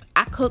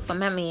 I cook for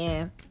my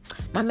man.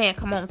 My man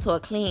come home to a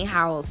clean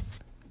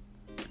house.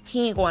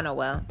 He ain't going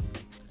nowhere.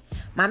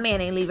 My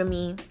man ain't leaving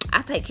me.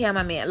 I take care of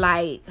my man.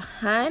 Like,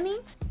 honey.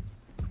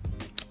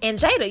 And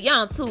Jada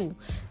Young too.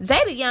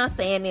 Jada Young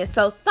saying this.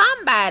 So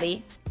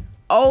somebody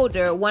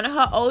older, one of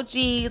her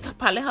OGs,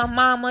 probably her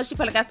mama, she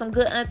probably got some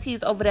good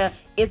aunties over there,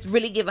 is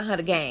really giving her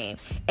the game.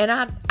 And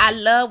I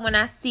love when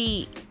I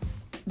see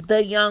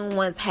the young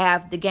ones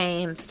have the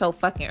game so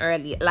fucking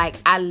early. Like,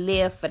 I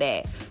live for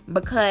that.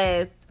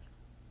 Because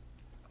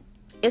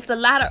it's a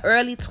lot of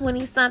early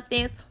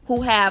 20-somethings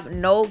who have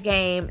no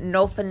game,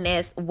 no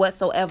finesse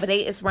whatsoever.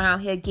 They is around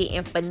here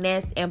getting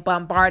finessed and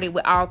bombarded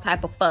with all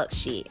type of fuck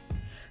shit.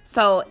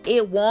 So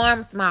it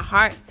warms my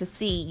heart to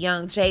see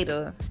young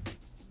Jada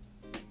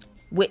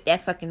with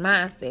that fucking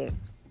mindset.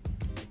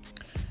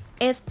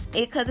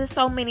 Because it's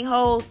so many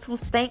hoes who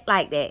think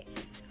like that.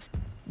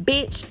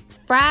 Bitch,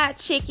 fried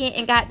chicken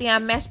and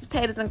goddamn mashed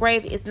potatoes and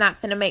gravy is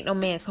not finna make no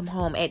man come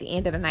home at the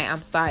end of the night.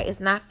 I'm sorry. It's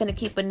not finna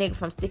keep a nigga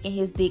from sticking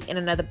his dick in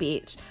another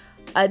bitch.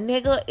 A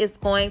nigga is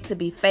going to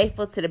be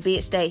faithful to the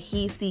bitch that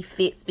he see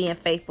fits being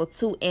faithful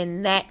to.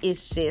 And that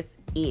is just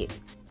it.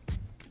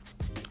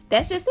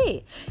 That's just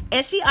it.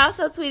 And she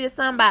also tweeted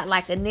something about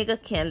like a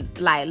nigga can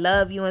like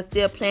love you and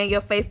still play in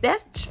your face.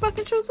 That's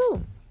fucking true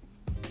too.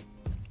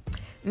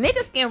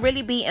 Niggas can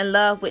really be in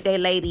love with their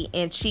lady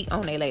and cheat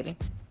on their lady.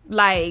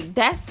 Like,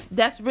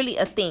 that's really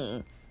a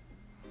thing.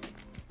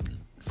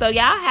 So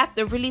y'all have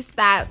to really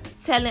stop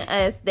telling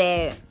us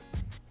that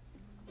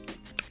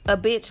a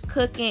bitch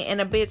cooking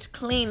and a bitch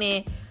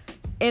cleaning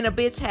and a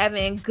bitch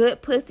having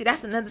good pussy,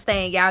 that's another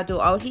thing y'all do.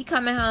 Oh, he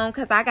coming home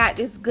because I got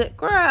this good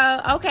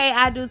girl. Okay,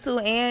 I do too.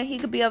 And he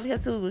could be over here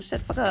too.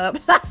 Shut the fuck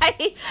up.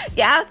 Like,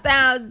 y'all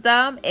sound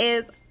dumb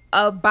as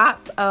a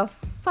box of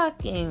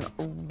fucking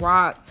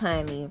rocks,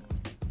 honey.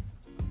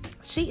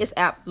 She is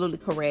absolutely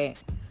correct.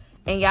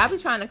 And y'all be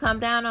trying to come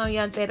down on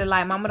young Jada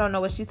like mama don't know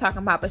what she talking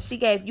about. But she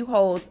gave you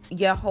hoes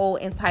your whole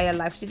entire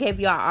life. She gave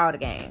y'all all the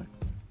game.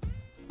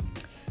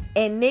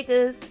 And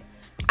niggas,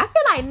 I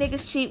feel like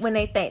niggas cheat when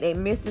they think they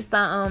missing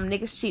something.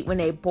 Niggas cheat when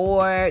they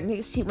bored.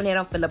 Niggas cheat when they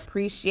don't feel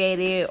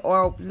appreciated.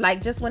 Or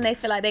like just when they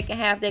feel like they can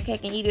have their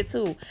cake and eat it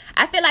too.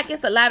 I feel like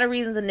it's a lot of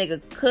reasons a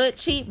nigga could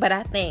cheat. But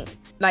I think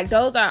like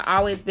those are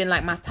always been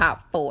like my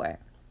top 4.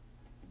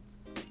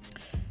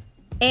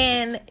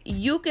 And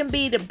you can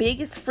be the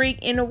biggest freak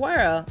in the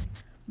world.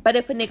 But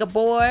if a nigga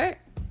bored,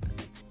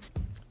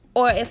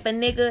 or if a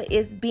nigga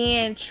is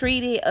being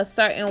treated a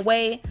certain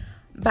way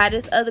by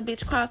this other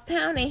bitch cross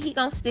town, then he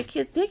gonna stick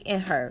his dick in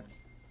her.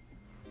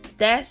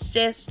 That's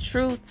just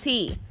true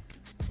tea.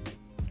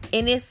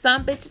 And there's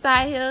some bitches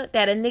out here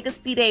that a nigga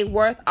see they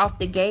worth off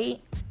the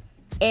gate,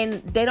 and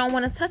they don't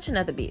want to touch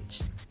another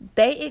bitch.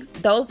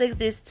 Those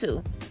exist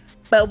too.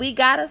 But we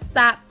gotta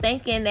stop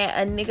thinking that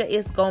a nigga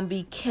is gonna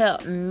be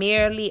kept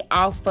merely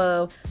off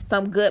of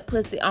some good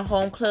pussy, a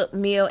home cooked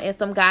meal, and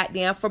some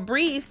goddamn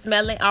Febreze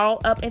smelling all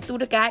up and through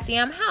the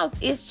goddamn house.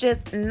 It's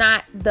just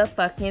not the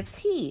fucking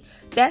tea.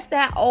 That's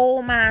that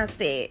old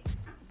mindset.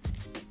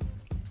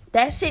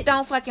 That shit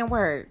don't fucking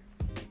work.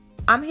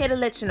 I'm here to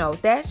let you know.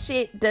 That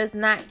shit does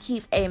not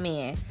keep a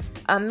man.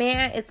 A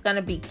man is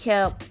gonna be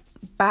kept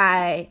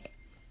by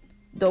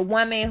the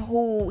woman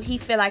who he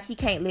feel like he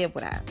can't live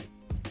without.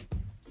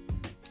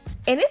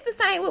 And it's the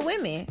same with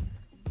women.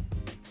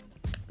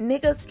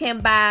 Niggas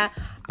can buy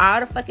all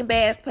the fucking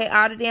bags, pay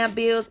all the damn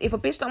bills. If a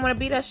bitch don't want to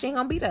be there, she ain't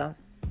gonna be there.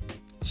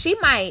 She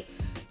might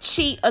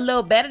cheat a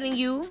little better than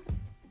you,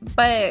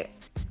 but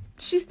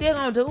she still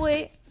gonna do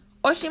it.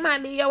 Or she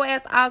might leave your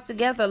ass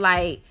altogether.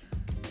 Like,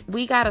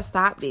 we gotta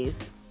stop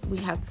this. We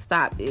have to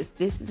stop this.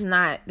 This is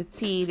not the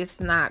tea. This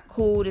is not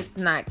cool. This is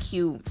not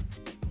cute.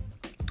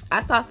 I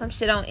saw some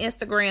shit on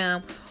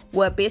Instagram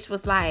where a bitch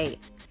was like,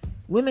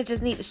 women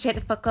just need to shut the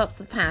fuck up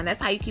sometimes.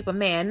 That's how you keep a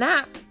man.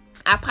 Now,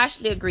 I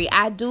partially agree.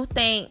 I do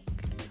think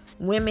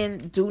women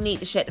do need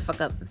to shut the fuck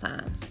up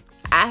sometimes.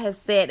 I have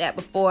said that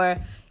before.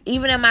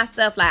 Even in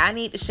myself, like, I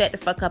need to shut the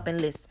fuck up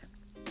and listen.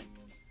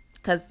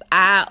 Cause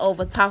I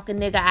over talk a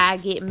nigga, I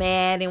get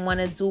mad and want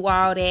to do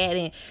all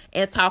that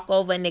and talk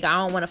over a nigga. I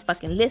don't want to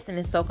fucking listen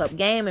and soak up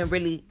game and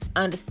really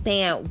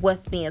understand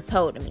what's being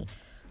told to me.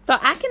 So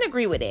I can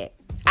agree with that.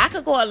 I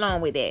could go along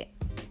with that.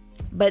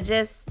 But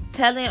just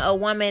telling a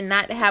woman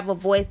not to have a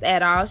voice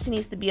at all, she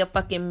needs to be a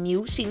fucking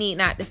mute. She need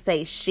not to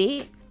say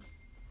shit.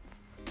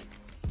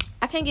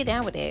 I can't get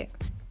down with that.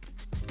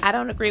 I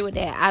don't agree with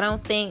that. I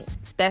don't think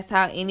that's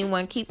how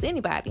anyone keeps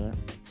anybody.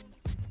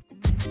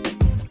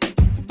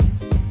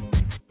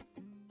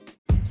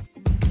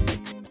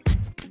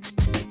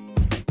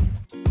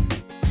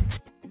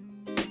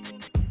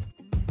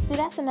 See,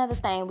 that's another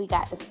thing we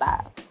got to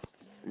stop.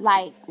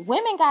 Like,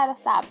 women got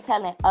to stop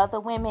telling other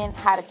women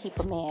how to keep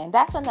a man.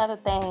 That's another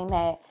thing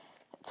that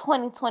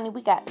 2020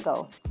 we got to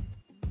go.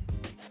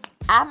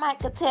 I might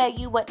could tell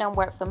you what done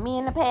worked for me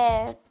in the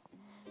past.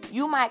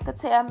 You might could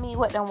tell me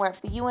what done worked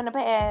for you in the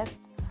past.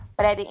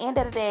 But at the end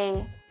of the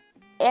day,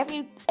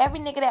 every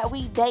nigga that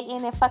we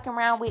dating and fucking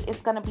around with is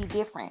going to be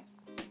different.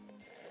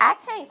 I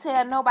can't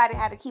tell nobody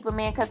how to keep a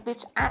man because,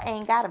 bitch, I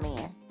ain't got a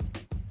man.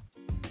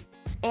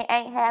 And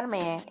ain't had a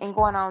man in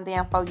going on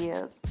damn 4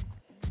 years.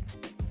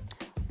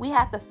 We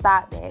have to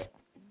stop that.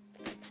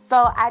 So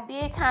I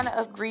did kind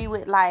of agree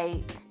with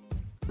like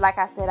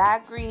I said, I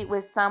agreed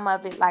with some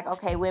of it. Like,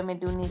 okay, women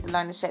do need to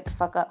learn to shut the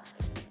fuck up.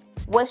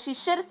 What she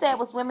should have said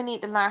was women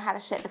need to learn how to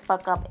shut the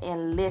fuck up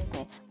and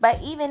listen. But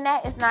even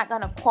that is not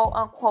going to quote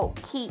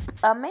unquote keep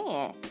a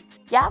man.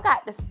 Y'all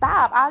got to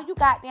stop. All you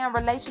goddamn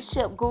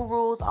relationship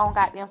gurus on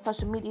goddamn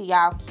social media,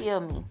 y'all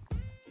kill me.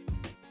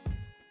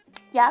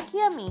 Y'all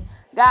kill me.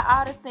 Got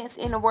all the sense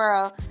in the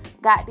world.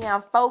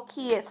 Goddamn 4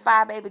 kids,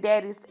 5 baby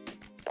daddies.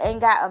 Ain't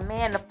got a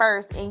man the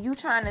first. And you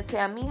trying to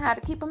tell me how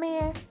to keep a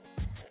man?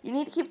 You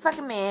need to keep a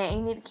fucking man.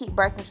 And you need to keep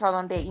birth control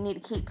on that. You need to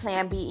keep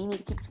plan B. You need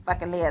to keep your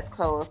fucking legs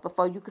closed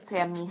before you could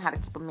tell me how to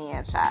keep a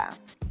man, child.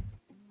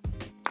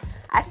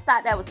 I just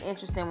thought that was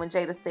interesting when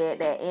Jada said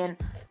that. And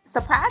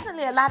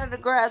surprisingly, a lot of the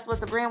girls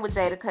was agreeing with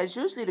Jada. Because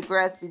usually the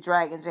girls be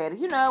dragging Jada.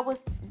 You know, it was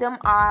them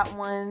odd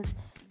ones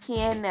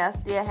here and there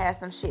still had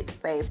some shit to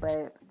say.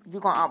 But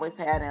you gonna always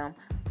have them.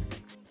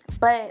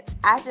 But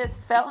I just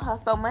felt her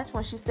so much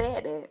when she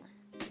said that.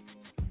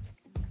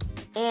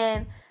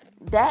 And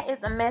that is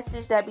a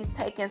message that be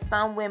taking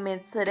some women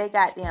to their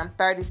goddamn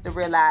 30s to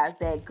realize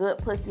that good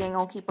pussy ain't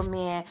gonna keep a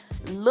man.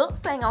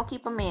 Looks ain't gonna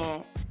keep a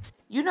man.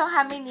 You know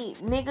how many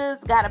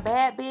niggas got a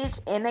bad bitch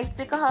and they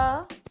sick of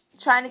her,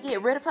 trying to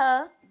get rid of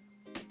her?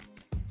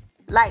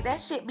 Like,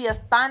 that shit be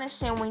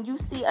astonishing when you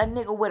see a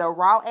nigga with a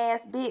raw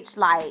ass bitch,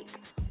 like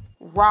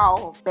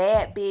raw,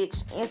 bad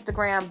bitch,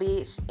 Instagram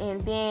bitch,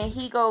 and then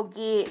he go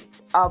get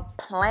a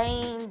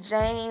plain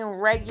Jane,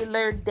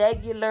 regular,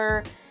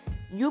 degular.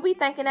 You be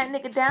thinking that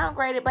nigga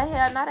downgraded, but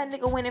hell, now that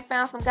nigga went and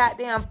found some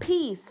goddamn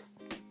peace.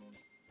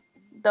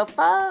 The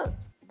fuck?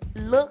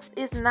 Looks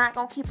is not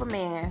gonna keep a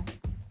man.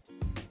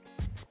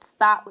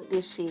 Stop with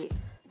this shit.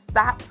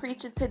 Stop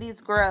preaching to these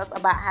girls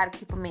about how to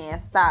keep a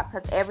man. Stop,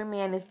 because every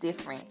man is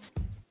different.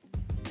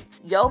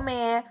 Your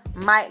man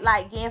might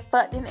like getting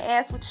fucked in the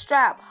ass with the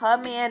strap. Her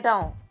man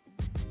don't.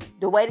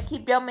 The way to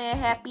keep your man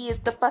happy is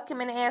to fuck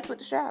him in the ass with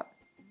the strap.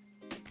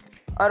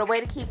 Or the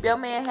way to keep your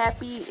man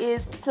happy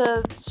is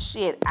to,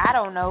 shit, I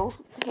don't know.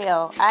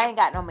 Hell, I ain't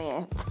got no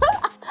man.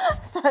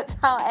 So don't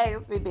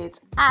ask me, bitch.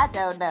 I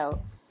don't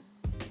know.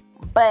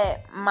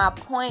 But my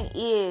point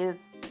is,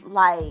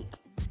 like,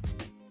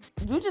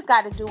 you just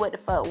got to do what the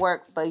fuck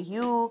works for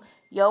you,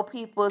 your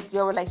peoples,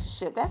 your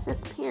relationship. That's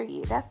just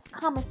period. That's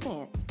common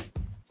sense.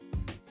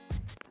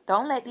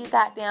 Don't let these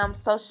goddamn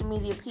social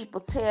media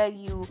people tell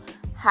you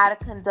how to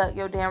conduct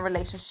your damn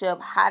relationship,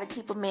 how to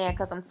keep a man,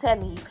 because I'm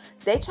telling you,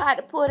 they tried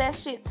to pull that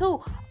shit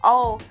too.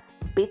 Oh,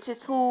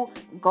 bitches who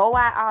go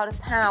out all the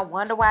time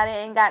wonder why they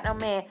ain't got no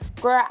man.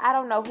 Girl, I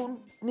don't know who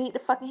need to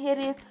fucking hear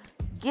this.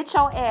 Get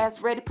your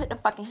ass ready, put the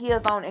fucking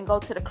heels on and go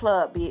to the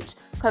club, bitch.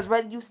 Because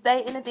whether you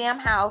stay in the damn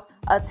house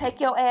or take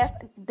your ass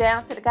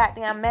down to the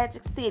goddamn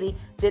Magic City,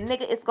 the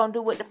nigga is gonna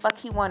do what the fuck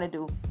he wanna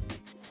do.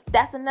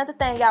 That's another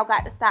thing y'all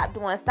got to stop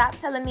doing. Stop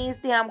telling these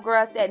damn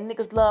girls that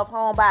niggas love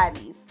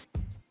homebodies.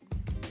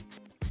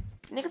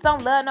 Niggas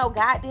don't love no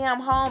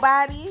goddamn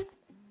homebodies.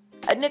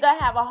 A nigga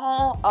have a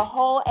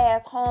whole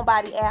ass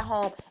homebody at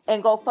home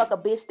and go fuck a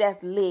bitch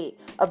that's lit.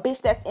 A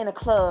bitch that's in a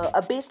club.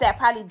 A bitch that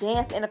probably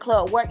dance in a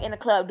club, work in a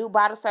club, do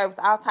bottle service,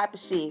 all type of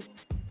shit.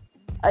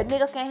 A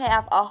nigga can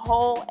have a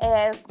whole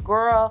ass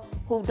girl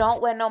who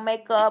don't wear no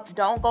makeup,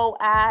 don't go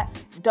out,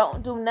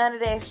 don't do none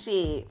of that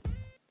shit.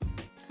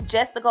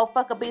 Just to go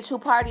fuck a bitch who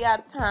party all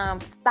the time.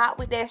 Stop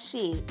with that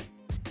shit.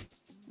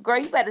 Girl,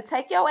 you better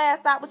take your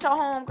ass out with your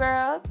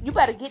homegirls. You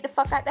better get the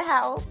fuck out the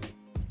house.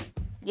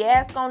 Your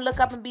ass gonna look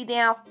up and be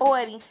down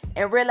 40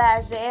 and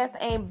realize your ass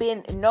ain't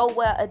been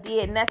nowhere or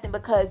did nothing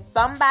because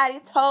somebody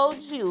told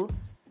you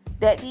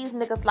that these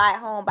niggas like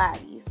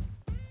homebodies.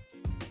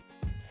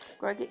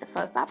 Girl, get the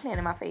fuck. Stop playing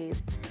in my face.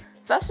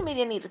 Social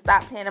media need to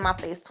stop playing in my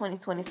face.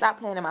 2020. Stop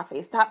playing in my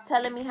face. Stop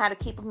telling me how to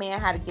keep a man,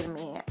 how to get a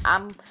man.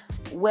 I'm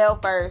well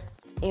versed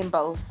in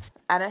both.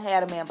 I done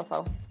had a man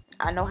before.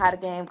 I know how the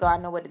game go. I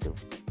know what to do.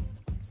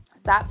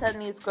 Stop telling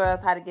these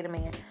girls how to get a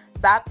man.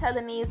 Stop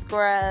telling these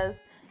girls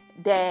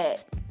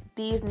that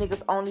these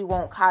niggas only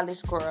want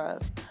college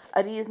girls.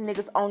 Or these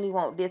niggas only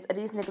want this. Or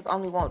these niggas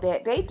only want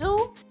that. They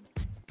do.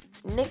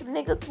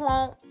 Niggas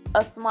want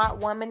a smart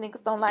woman.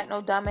 Niggas don't like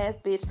no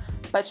dumbass bitch.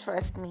 But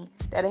trust me,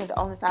 that ain't the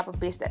only type of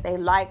bitch that they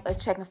like or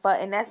checking for.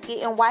 And that's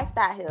getting wifed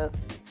out here.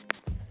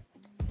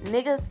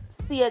 Niggas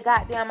see a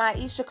goddamn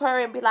Aisha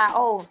Curry and be like,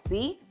 oh,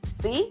 see?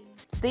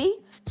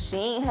 She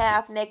ain't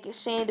half naked.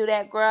 She ain't do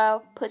that,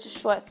 girl. Put your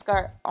short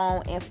skirt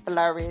on and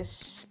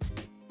flourish.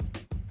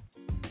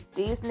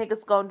 These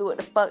niggas gonna do what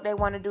the fuck they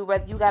want to do.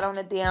 Whether you got on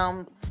a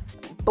damn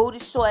booty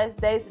shorts,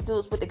 Daisy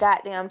Dukes with the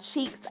goddamn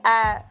cheeks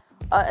out,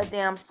 or a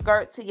damn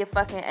skirt to your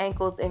fucking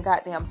ankles and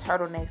goddamn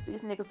turtlenecks.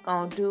 These niggas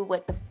gonna do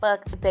what the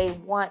fuck they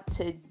want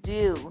to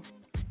do.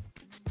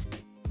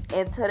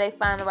 Until they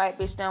find the right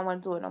bitch, they don't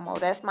want to do it no more.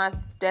 That's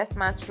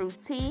my true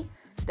tea.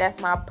 That's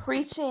my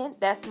preaching.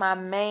 That's my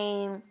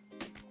main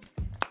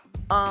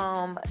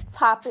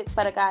topic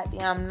for the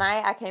goddamn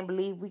night. I can't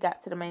believe we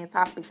got to the main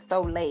topic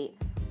so late.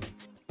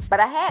 But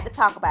I had to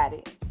talk about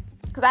it.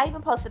 Because I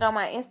even posted on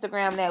my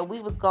Instagram that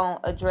we was going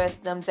to address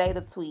them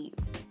Jada tweets.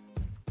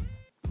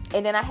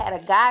 And then I had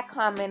a guy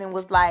comment and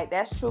was like,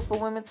 that's true for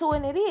women too.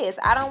 And it is.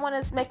 I don't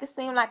want to make it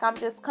seem like I'm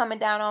just coming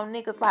down on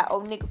niggas like,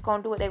 oh, niggas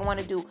going to do what they want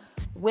to do.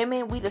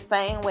 Women, we the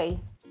same way.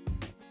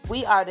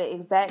 We are the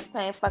exact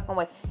same fucking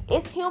way.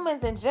 It's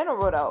humans in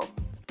general, though.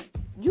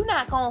 You're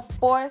not going to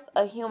force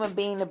a human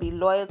being to be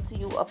loyal to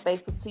you or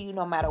faithful to you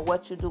no matter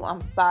what you do.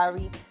 I'm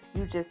sorry.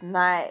 You just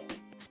not.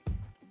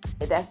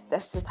 That's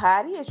just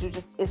how it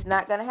is. It's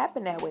not going to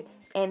happen that way.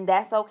 And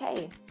that's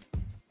okay.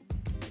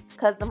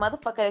 Because the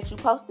motherfucker that you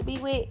supposed to be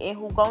with and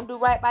who gonna do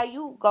right by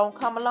you gonna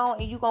come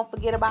along and you gonna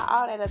forget about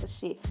all that other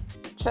shit.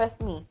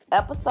 Trust me.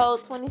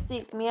 Episode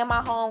 26, me and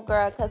my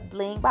homegirl, because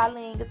Bling by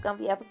Ling is gonna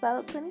be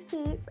episode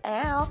 26.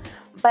 Ow.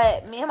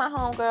 But me and my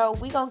homegirl,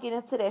 we gonna get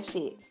into that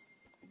shit.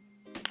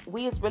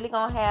 We is really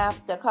gonna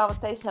have the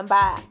conversation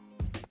by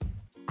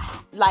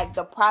like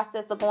the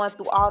process of going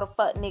through all the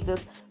fuck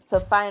niggas to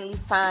finally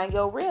find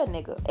your real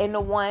nigga. And the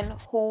one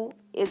who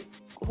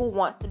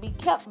wants to be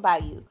kept by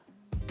you.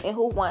 And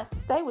who wants to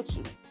stay with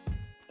you.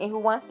 And who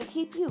wants to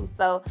keep you.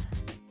 So,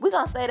 we're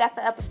going to say that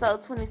for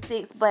episode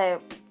 26.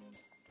 But,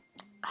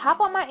 hop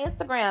on my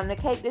Instagram, the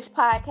Cake Dish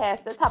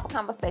Podcast. Let's have a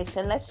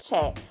conversation. Let's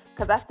chat.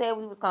 Because I said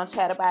we was going to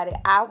chat about it.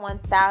 I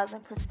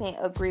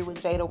 1000% agree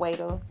with Jada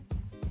Waiter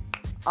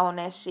on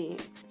that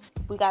shit.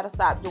 We got to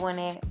stop doing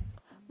that.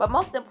 But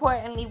most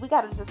importantly, we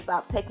got to just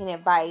stop taking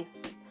advice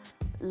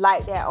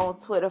like that on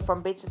Twitter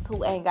from bitches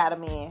who ain't got a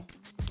man.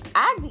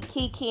 I be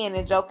kikiing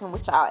and joking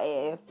with y'all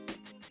ass.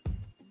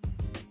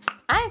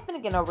 I ain't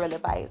finna get no real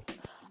advice.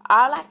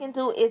 All I can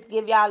do is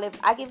give y'all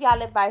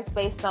advice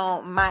based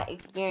on my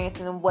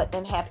experience and what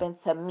done happened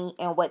to me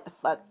and what the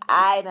fuck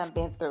I done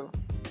been through.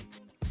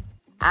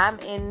 I'm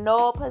in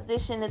no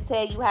position to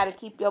tell you how to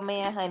keep your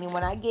man, honey.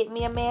 When I get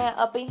me a man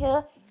up in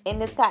here in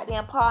this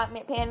goddamn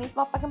apartment paying these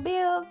motherfucking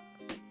bills,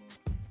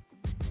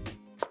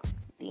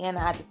 then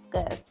I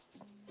discuss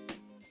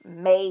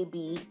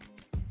maybe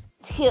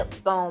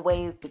tips on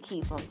ways to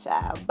keep them,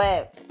 child.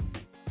 But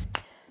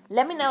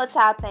let me know what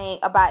y'all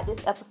think about this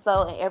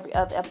episode and every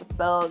other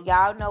episode.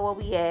 Y'all know where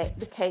we at,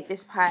 the Cake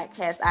Dish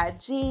Podcast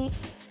IG.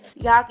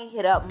 Y'all can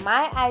hit up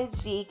my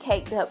IG,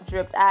 Caked Up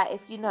Dripped Eye,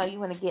 if you know you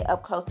want to get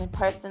up close and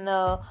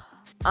personal.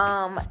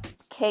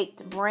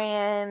 Caked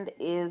Brand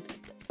is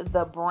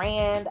the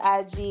brand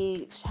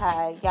IG.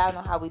 Y'all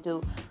know how we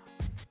do.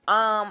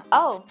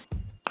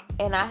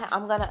 And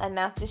I'm going to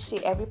announce this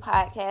shit every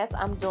podcast.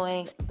 I'm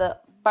doing the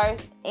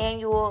first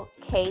annual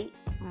Kate,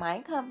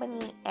 my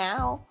company,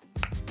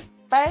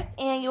 first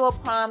annual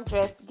prom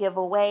dress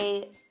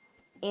giveaway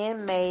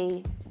in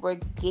May. We're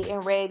getting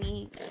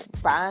ready,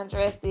 buying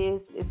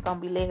dresses. It's going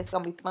to be lit. It's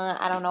going to be fun.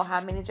 I don't know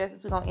how many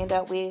dresses we're going to end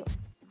up with.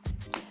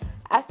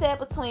 I said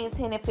between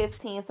 10 and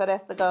 15, so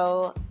that's the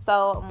goal.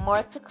 So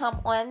more to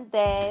come on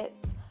that.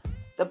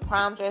 The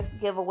prom dress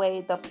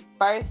giveaway, the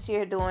first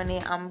year doing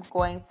it, I'm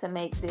going to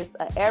make this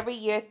a every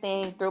year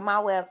thing through my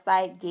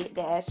website,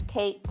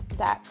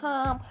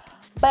 get-caked.com.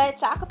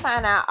 But y'all can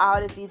find out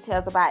all the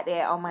details about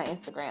that on my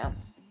Instagram.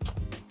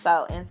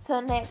 So,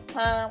 until next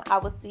time, I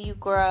will see you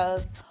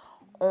girls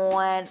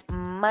on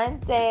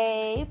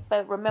Monday.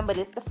 But remember,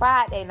 this is the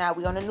Friday now.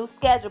 We on a new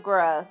schedule,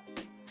 girls.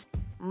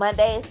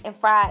 Mondays and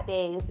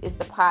Fridays is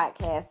the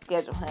podcast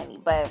schedule, honey.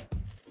 But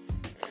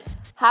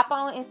hop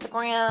on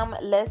Instagram.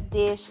 Let's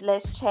dish.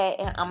 Let's chat.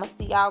 And I'm going to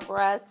see y'all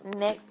girls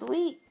next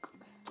week.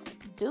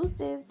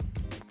 Deuces.